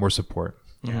resources in it, more support.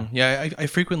 Yeah, I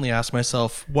frequently ask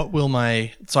myself,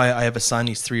 I have a son,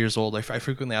 he's 3 years old. I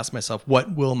frequently ask myself,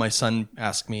 what will my son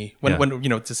ask me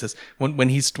when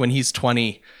he's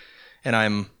 20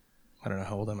 and I don't know,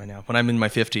 how old am I now? When I'm in my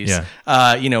 50s,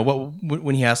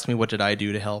 when he asked me, what did I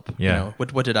do to help? Yeah.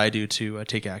 What did I do to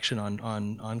take action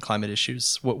on climate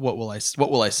issues? What will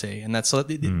I say? And that's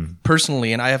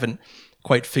personally, and I haven't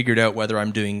quite figured out whether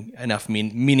I'm doing enough,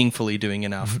 meaningfully doing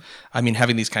enough. Mm-hmm. I mean,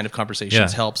 having these kind of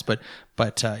conversations helps, but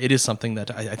it is something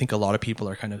that I think a lot of people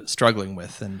are kind of struggling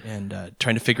with and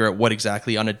trying to figure out what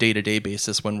exactly on a day-to-day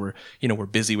basis, when we're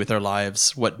busy with our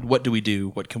lives, what do we do?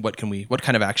 What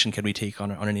kind of action can we take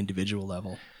on an individual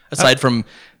level? Aside from,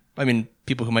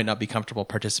 people who might not be comfortable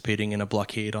participating in a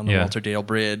blockade on the Walter Dale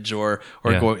Bridge or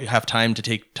have time to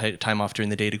take time off during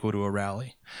the day to go to a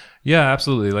rally. Yeah,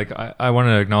 absolutely. Like, I want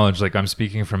to acknowledge, like, I'm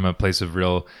speaking from a place of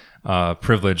real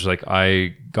privilege. Like,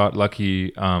 I got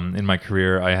lucky in my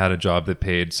career. I had a job that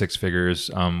paid six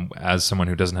figures as someone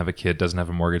who doesn't have a kid, doesn't have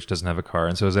a mortgage, doesn't have a car.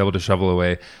 And so I was able to shovel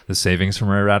away the savings from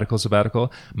a radical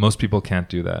sabbatical. Most people can't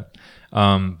do that.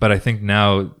 But I think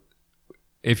now,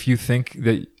 if you think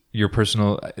that your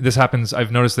personal, this happens,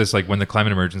 I've noticed this, like, when the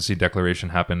climate emergency declaration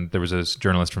happened, there was a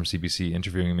journalist from CBC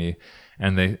interviewing me,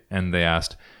 and they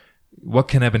asked, what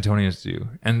can Edmontonians do?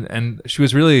 And she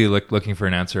was really looking for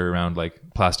an answer around, like,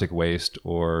 plastic waste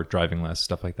or driving less,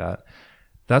 stuff like that.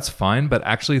 That's fine, but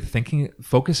actually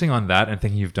focusing on that and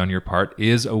thinking you've done your part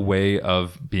is a way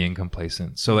of being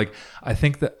complacent. So, like, I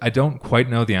think that I don't quite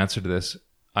know the answer to this.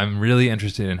 I'm really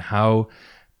interested in how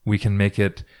we can make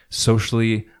it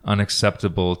socially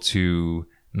unacceptable to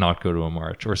not go to a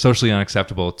march, or socially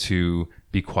unacceptable to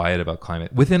be quiet about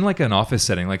climate within, like, an office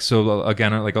setting. Like, so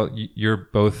again, like, you're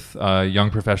both young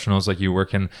professionals, like, you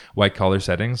work in white collar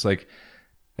settings. Like,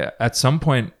 at some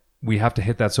point we have to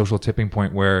hit that social tipping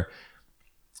point where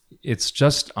it's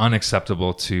just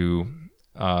unacceptable to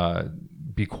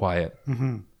be quiet.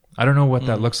 Mm-hmm. I don't know what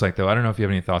that looks like, though. I don't know if you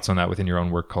have any thoughts on that within your own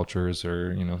work cultures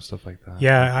or, stuff like that.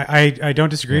 Yeah, I don't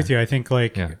disagree with you. I think,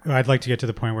 like, I'd like to get to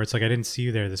the point where it's like, I didn't see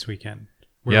you there this weekend.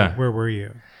 Where were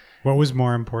you? What was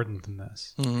more important than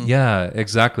this? Mm-hmm. Yeah,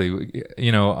 exactly.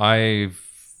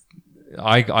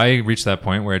 I reached that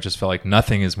point where it just felt like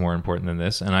nothing is more important than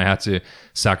this. And I had to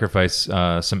sacrifice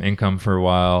some income for a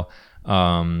while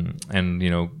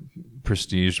and,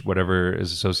 prestige, whatever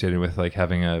is associated with, like,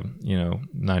 having a,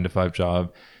 9-to-5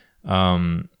 job.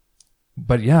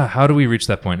 But yeah, how do we reach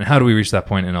that point? And how do we reach that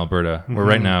point in Alberta, where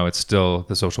right now it's still,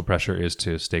 the social pressure is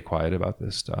to stay quiet about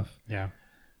this stuff? Yeah.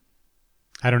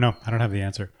 I don't know. I don't have the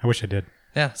answer. I wish I did.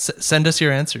 Yeah, send us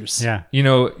your answers. Yeah.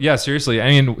 Seriously. I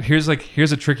mean, here's a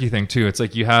tricky thing too. It's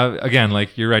like you have, again,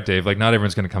 like you're right, Dave, like not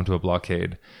everyone's going to come to a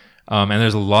blockade. And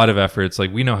there's a lot of efforts.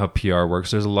 Like we know how PR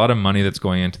works. There's a lot of money that's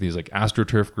going into these like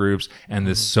AstroTurf groups and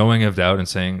this sowing of doubt and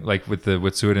saying like with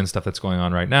Wet'suwet'en stuff that's going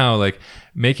on right now, like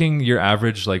making your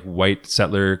average like white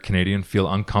settler Canadian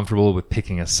feel uncomfortable with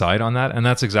picking a side on that. And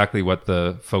that's exactly what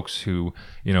the folks who,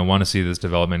 want to see this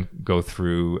development go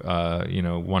through,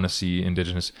 want to see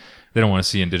they don't want to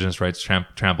see Indigenous rights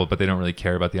trampled, but they don't really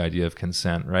care about the idea of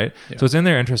consent, right? Yeah. So it's in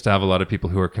their interest to have a lot of people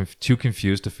who are too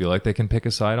confused to feel like they can pick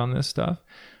a side on this stuff.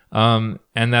 And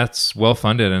that's well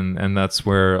funded, and that's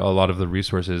where a lot of the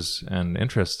resources and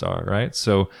interests are, right?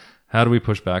 So how do we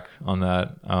push back on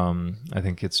that? I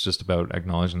think it's just about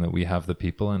acknowledging that we have the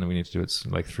people and we need to do it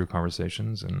like through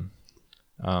conversations. And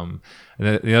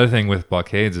the other thing with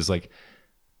blockades is like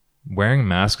wearing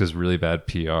masks is really bad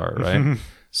PR, right?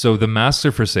 So the masks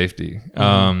are for safety.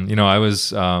 I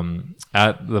was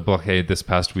at the blockade this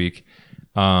past week.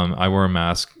 I wore a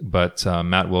mask, but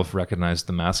Matt Wolf recognized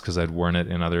the mask because I'd worn it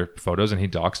in other photos, and he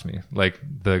doxed me. Like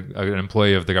an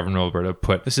employee of the government of Alberta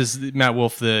put... This is Matt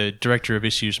Wolf, the Director of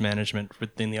Issues Management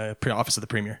within the Office of the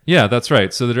Premier. Yeah, that's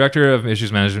right. So the Director of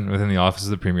Issues Management within the Office of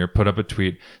the Premier put up a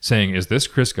tweet saying, "Is this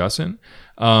Chris Gusen?"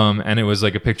 And it was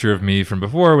like a picture of me from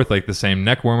before with like the same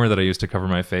neck warmer that I used to cover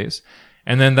my face.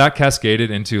 And then that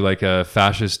cascaded into like a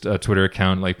fascist Twitter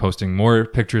account, like posting more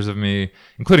pictures of me,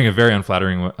 including a very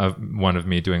unflattering one of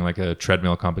me doing like a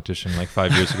treadmill competition like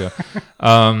 5 years ago.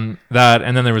 And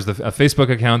then there was a Facebook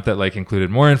account that like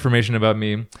included more information about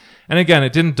me. And again,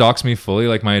 it didn't dox me fully,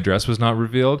 like my address was not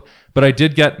revealed, but I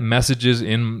did get messages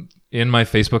in my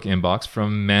Facebook inbox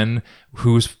from men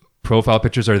whose profile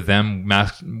pictures are them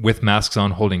with masks on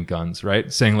holding guns,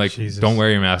 right? Saying like, Jesus, don't wear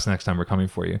your mask next time, we're coming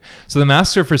for you. So the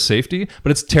masks are for safety,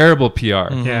 but it's terrible PR.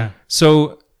 Mm-hmm. Yeah.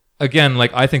 So again,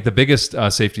 like I think the biggest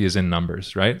safety is in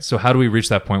numbers, right? So how do we reach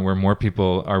that point where more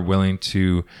people are willing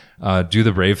to do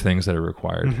the brave things that are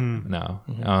required now?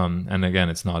 And again,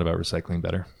 it's not about recycling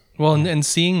better. Well, and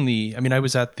seeing I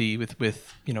was at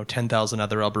with 10,000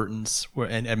 other Albertans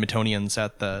and Edmontonians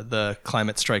at the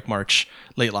climate strike march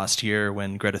late last year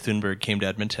when Greta Thunberg came to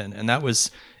Edmonton, and that was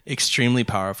extremely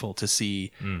powerful to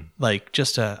see, like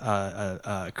just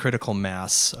a critical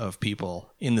mass of people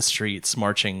in the streets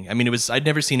marching. I mean, I'd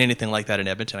never seen anything like that in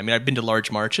Edmonton. I mean, I've been to large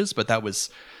marches, but that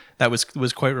was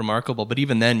quite remarkable. But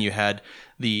even then, you had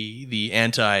the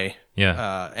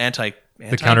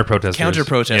the counter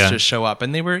protesters show up,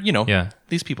 and they were,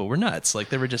 these people were nuts. Like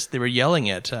they were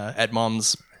yelling at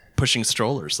moms pushing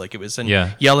strollers, like it was, and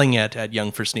yelling at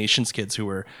young First Nations kids who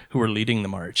were leading the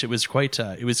march. It was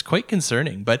quite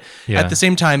concerning, but at the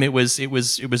same time, it was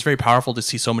very powerful to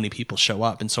see so many people show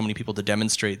up and so many people to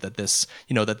demonstrate that this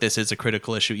is a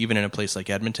critical issue, even in a place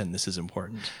like Edmonton. This is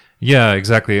important. Yeah,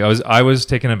 exactly. I was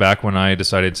taken aback when I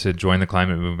decided to join the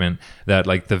climate movement that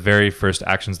like the very first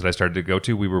actions that I started to go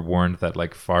to, we were warned that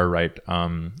like far right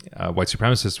white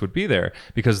supremacists would be there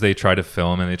because they try to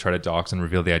film and they try to dox and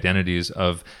reveal the identities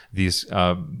of these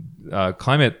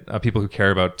climate people who care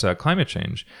about climate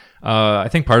change. I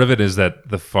think part of it is that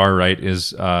the far right is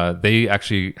they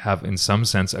actually have in some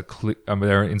sense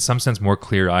they're in some sense more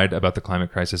clear-eyed about the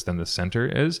climate crisis than the center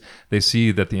is. They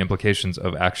see that the implications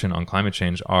of action on climate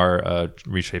change are a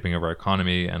reshaping of our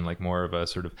economy and like more of a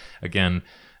sort of, again,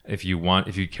 if you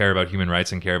care about human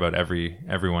rights and care about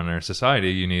everyone in our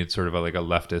society, you need sort of like a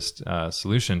leftist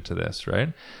solution to this,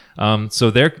 right?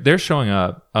 So they're showing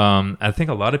up. I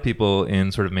think a lot of people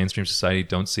in sort of mainstream society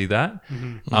don't see that.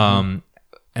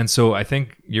 And so I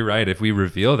think you're right. If we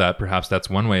reveal that, perhaps that's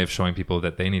one way of showing people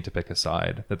that they need to pick a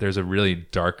side, that there's a really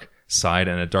dark side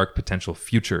and a dark potential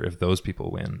future if those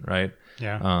people win, right?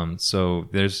 Yeah. So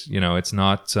there's, it's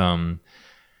not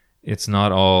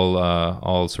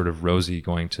all sort of rosy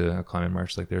going to a climate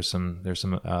march. Like there's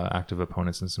some active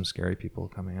opponents and some scary people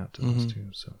coming out to those too.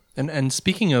 So and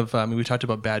speaking of, we talked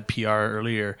about bad PR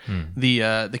earlier.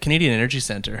 The Canadian Energy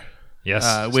Centre.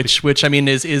 Yes, which I mean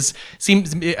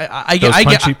seems I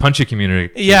get punchy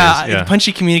communicators. Yeah,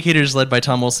 punchy communicators led by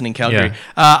Tom Wilson in Calgary.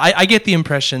 Yeah. I get the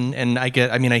impression, and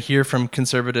I hear from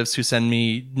conservatives who send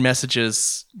me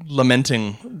messages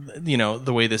lamenting,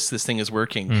 the way this thing is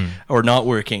working or not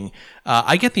working.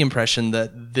 I get the impression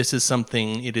that this is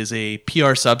something. It is a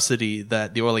PR subsidy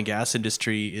that the oil and gas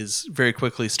industry is very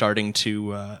quickly starting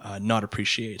to not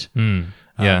appreciate.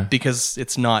 Because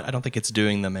it's not. I don't think it's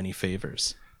doing them any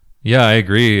favors. Yeah, I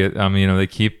agree. They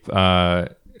keep,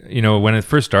 when it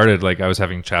first started, like I was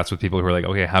having chats with people who were like,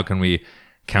 okay, how can we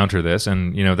counter this.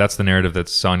 And, that's the narrative that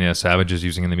Sonia Savage is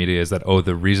using in the media, is that,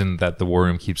 the reason that the war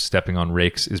room keeps stepping on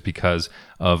rakes is because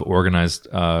of organized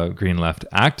Green left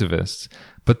activists.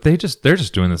 But they're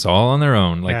just doing this all on their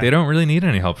own. Like, they don't really need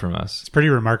any help from us. It's pretty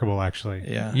remarkable, actually.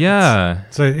 Yeah. Yeah.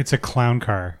 It's a clown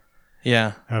car.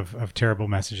 Yeah. Of terrible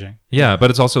messaging. Yeah,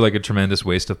 but it's also like a tremendous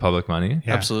waste of public money.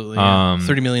 Yeah. Absolutely. Yeah.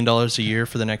 $30 million a year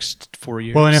for the next 4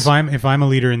 years. Well, and if I'm a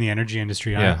leader in the energy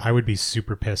industry, I would be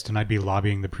super pissed, and I'd be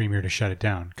lobbying the premier to shut it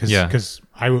down, because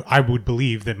I would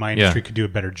believe that my industry could do a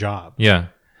better job. Yeah.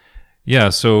 Yeah.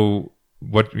 So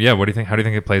what do you think? How do you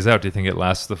think it plays out? Do you think it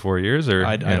lasts the 4 years, or?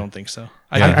 I don't think so.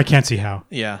 I can't see how.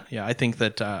 Yeah. I think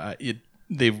that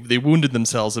they wounded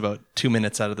themselves about 2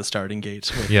 minutes out of the starting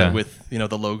gate with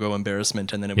the logo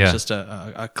embarrassment, and then it was just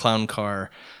a clown car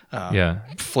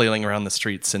flailing around the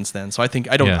streets since then. So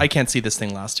I can't see this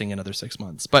thing lasting another 6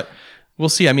 months, but we'll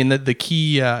see. I mean, the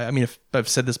key. If I've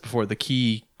said this before,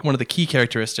 one of the key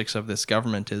characteristics of this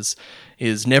government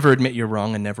is never admit you're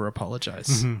wrong and never apologize.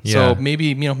 Mm-hmm. Yeah. So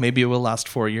maybe it will last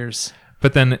 4 years.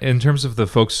 But then in terms of the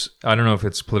folks, I don't know if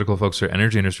it's political folks or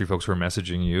energy industry folks who are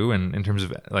messaging you, and in terms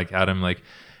of like Adam, like,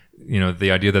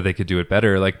 the idea that they could do it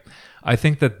better, like, I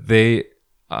think that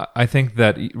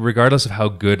regardless of how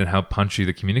good and how punchy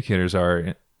the communicators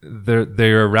are,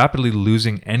 they are rapidly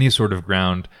losing any sort of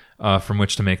ground from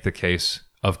which to make the case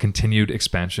of continued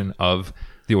expansion of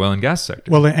the oil and gas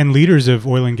sector. Well, and leaders of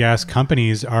oil and gas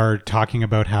companies are talking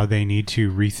about how they need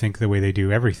to rethink the way they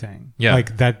do everything. Yeah.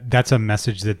 Like that's a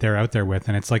message that they're out there with.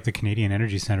 And it's like the Canadian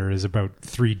Energy Centre is about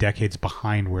 3 decades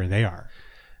behind where they are.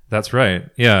 That's right.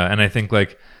 Yeah. And I think,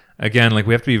 like, again, like,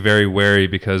 we have to be very wary,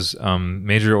 because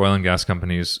major oil and gas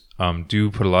companies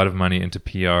do put a lot of money into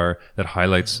PR that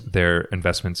highlights their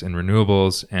investments in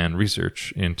renewables and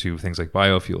research into things like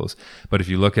biofuels. But if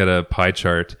you look at a pie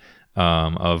chart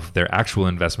of their actual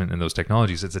investment in those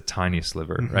technologies, it's a tiny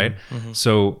sliver, mm-hmm. right? Mm-hmm.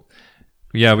 So,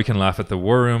 yeah, we can laugh at the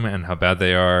war room and how bad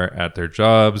they are at their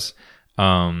jobs.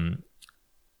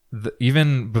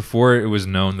 Even before it was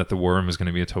known that the war room was going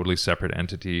to be a totally separate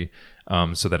entity,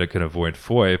 so that it could avoid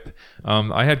FOIP,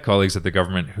 I had colleagues at the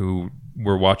government who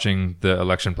were watching the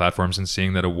election platforms and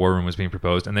seeing that a war room was being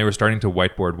proposed, and they were starting to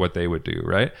whiteboard what they would do,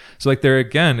 right? So, like, there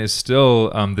again is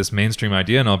still this mainstream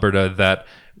idea in Alberta that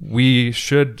we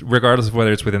should, regardless of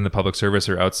whether it's within the public service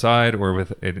or outside or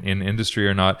in industry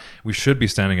or not, we should be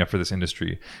standing up for this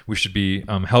industry. We should be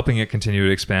helping it continue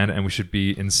to expand, and we should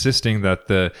be insisting that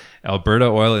the Alberta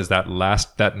oil is that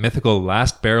mythical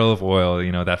last barrel of oil,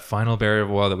 that final barrel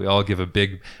of oil that we all give a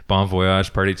big bon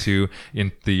voyage party to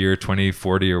in the year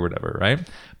 2040 or whatever, right?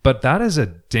 But that is a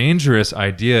dangerous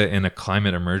idea in a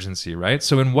climate emergency, right?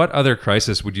 So in what other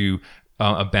crisis would you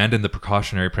abandon the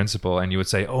precautionary principle, and you would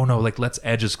say, oh no, like, let's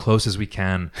edge as close as we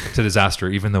can to disaster,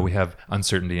 even though we have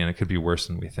uncertainty and it could be worse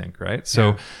than we think, right?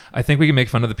 So I think we can make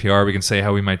fun of the PR, we can say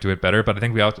how we might do it better, but I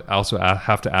think we also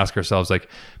have to ask ourselves, like,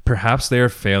 perhaps they are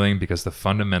failing because the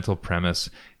fundamental premise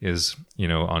is,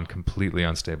 on completely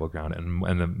unstable ground,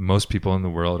 and most people in the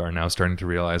world are now starting to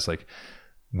realize, like,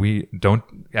 we don't,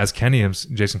 as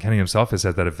Jason Kenney himself has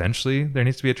said, that eventually there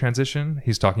needs to be a transition.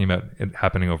 He's talking about it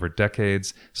happening over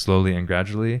decades, slowly and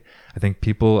gradually. I think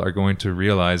people are going to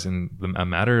realize in a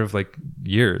matter of, like,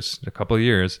 years, a couple of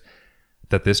years,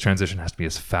 that this transition has to be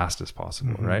as fast as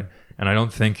possible, mm-hmm. right? And I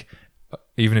don't think,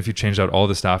 even if you changed out all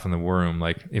the staff in the war room,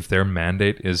 like, if their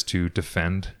mandate is to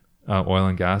defend oil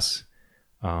and gas,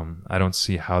 I don't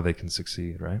see how they can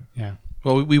succeed, right? Yeah.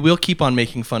 Well, we will keep on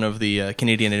making fun of the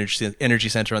Canadian Energy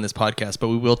Centre on this podcast, but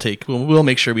we'll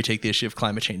make sure we take the issue of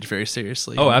climate change very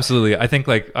seriously. Oh, absolutely. I think,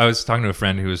 like, I was talking to a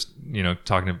friend who was,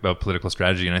 talking about political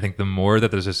strategy, and I think the more that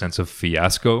there's a sense of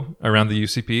fiasco around the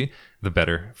UCP, the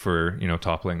better for,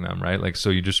 toppling them, right? Like,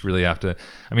 so you just really have to,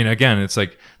 I mean, again, it's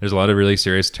like, there's a lot of really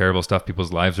serious, terrible stuff.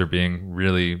 People's lives are being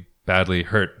really badly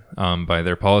hurt by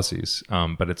their policies,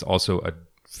 but it's also a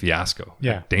fiasco.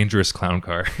 Yeah. Dangerous clown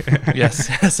car. Yes,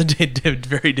 a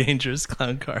very dangerous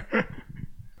clown car.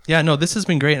 Yeah, no, this has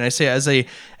been great. And I say,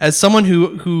 as someone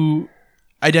who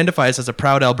identifies as a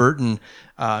proud Albertan,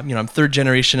 I'm third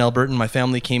generation Albertan. My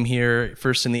family came here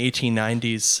first in the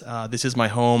 1890s. This is my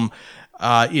home.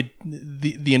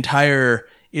 The entire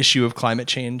issue of climate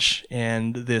change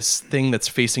and this thing that's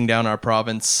facing down our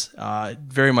province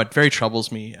very troubles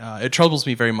me. It troubles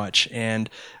me very much. And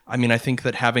I mean, I think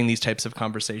that having these types of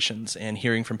conversations and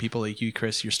hearing from people like you,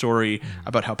 Chris, your story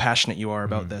about how passionate you are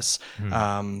about this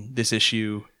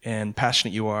issue, and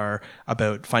passionate you are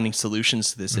about finding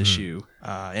solutions to this issue,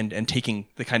 and taking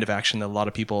the kind of action that a lot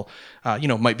of people,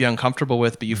 might be uncomfortable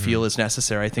with, but you feel is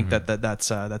necessary. I think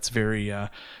that's very,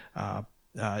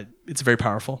 it's very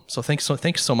powerful. So thanks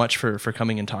so much for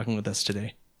coming and talking with us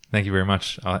today. Thank you very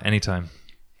much. Anytime.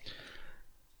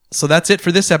 So that's it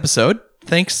for this episode.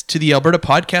 Thanks to the Alberta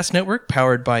Podcast Network,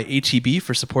 powered by HEB,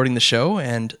 for supporting the show.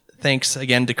 And thanks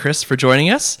again to Chris for joining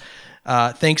us.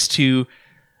 Thanks to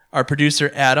our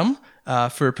producer, Adam,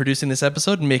 for producing this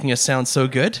episode and making us sound so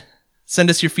good. Send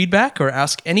us your feedback or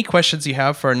ask any questions you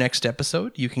have for our next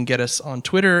episode. You can get us on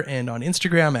Twitter and on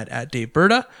Instagram at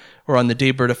Daveberta, or on the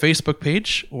Daveberta Facebook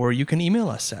page, or you can email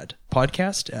us at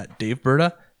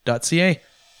podcast@daveberta.ca.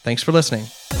 Thanks for listening.